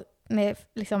där och med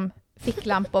liksom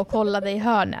ficklampa och kollade i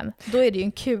hörnen, då är det ju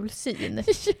en kul syn.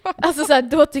 Alltså så här,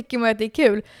 då tycker man att det är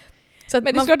kul. Så att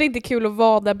men det är klart det är inte kul att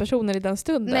vara den personen i den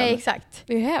stunden. Nej, exakt.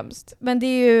 Det är hemskt. Men det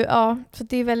är ju, så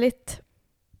det är väldigt...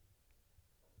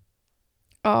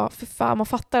 Ja, för fan, man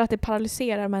fattar att det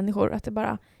paralyserar människor, att det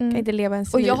bara kan inte leva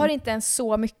ens liv. Och jag har inte ens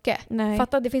så mycket. Nej.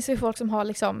 Fatta, det finns ju folk som har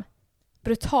liksom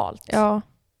brutalt. Ja,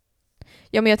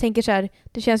 men jag tänker så här,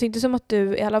 det känns ju inte som att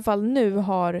du i alla fall nu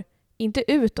har,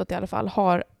 inte utåt i alla fall,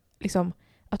 har liksom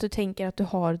att du tänker att du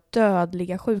har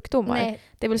dödliga sjukdomar. Nej,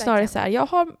 det är väl snarare så här,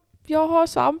 jag har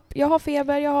svamp, jag har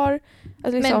feber, jag har...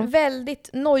 Alltså liksom, men väldigt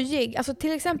nojig. Alltså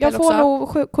till exempel jag får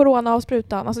nog corona av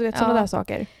sprutan. Alltså du vet, sådana där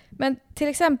saker. Men till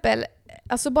exempel,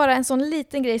 alltså bara en sån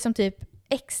liten grej som typ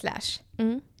X-lash.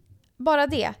 Bara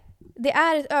det. Det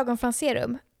är ett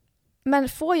ögonfransserum. Men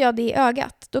får jag det i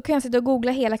ögat, då kan jag sitta och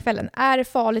googla hela kvällen. Är det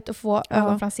farligt att få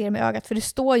ögonfranserum i ögat? För det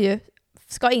står ju,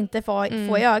 ska inte få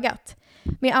i ögat.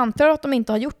 Men jag antar att de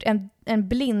inte har gjort en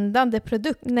blindande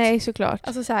produkt. Nej, såklart.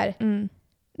 Alltså så här.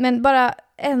 Men bara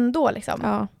ändå liksom.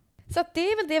 Ja. Så att det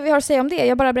är väl det vi har att säga om det.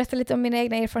 Jag bara berättar lite om mina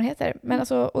egna erfarenheter. Men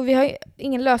alltså, och vi har ju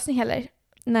ingen lösning heller.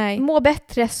 Nej. Må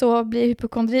bättre så blir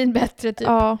hypokondrin bättre typ.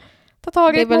 Ja. Ta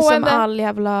tag i ett mående. Det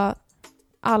är väl som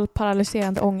all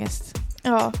paralyserande ångest.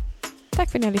 Ja. Tack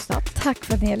för att ni har lyssnat. Tack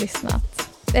för att ni har lyssnat.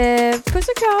 Puss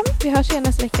och kram. Vi hörs igen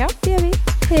nästa vecka. Det gör vi.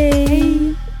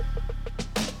 Hej.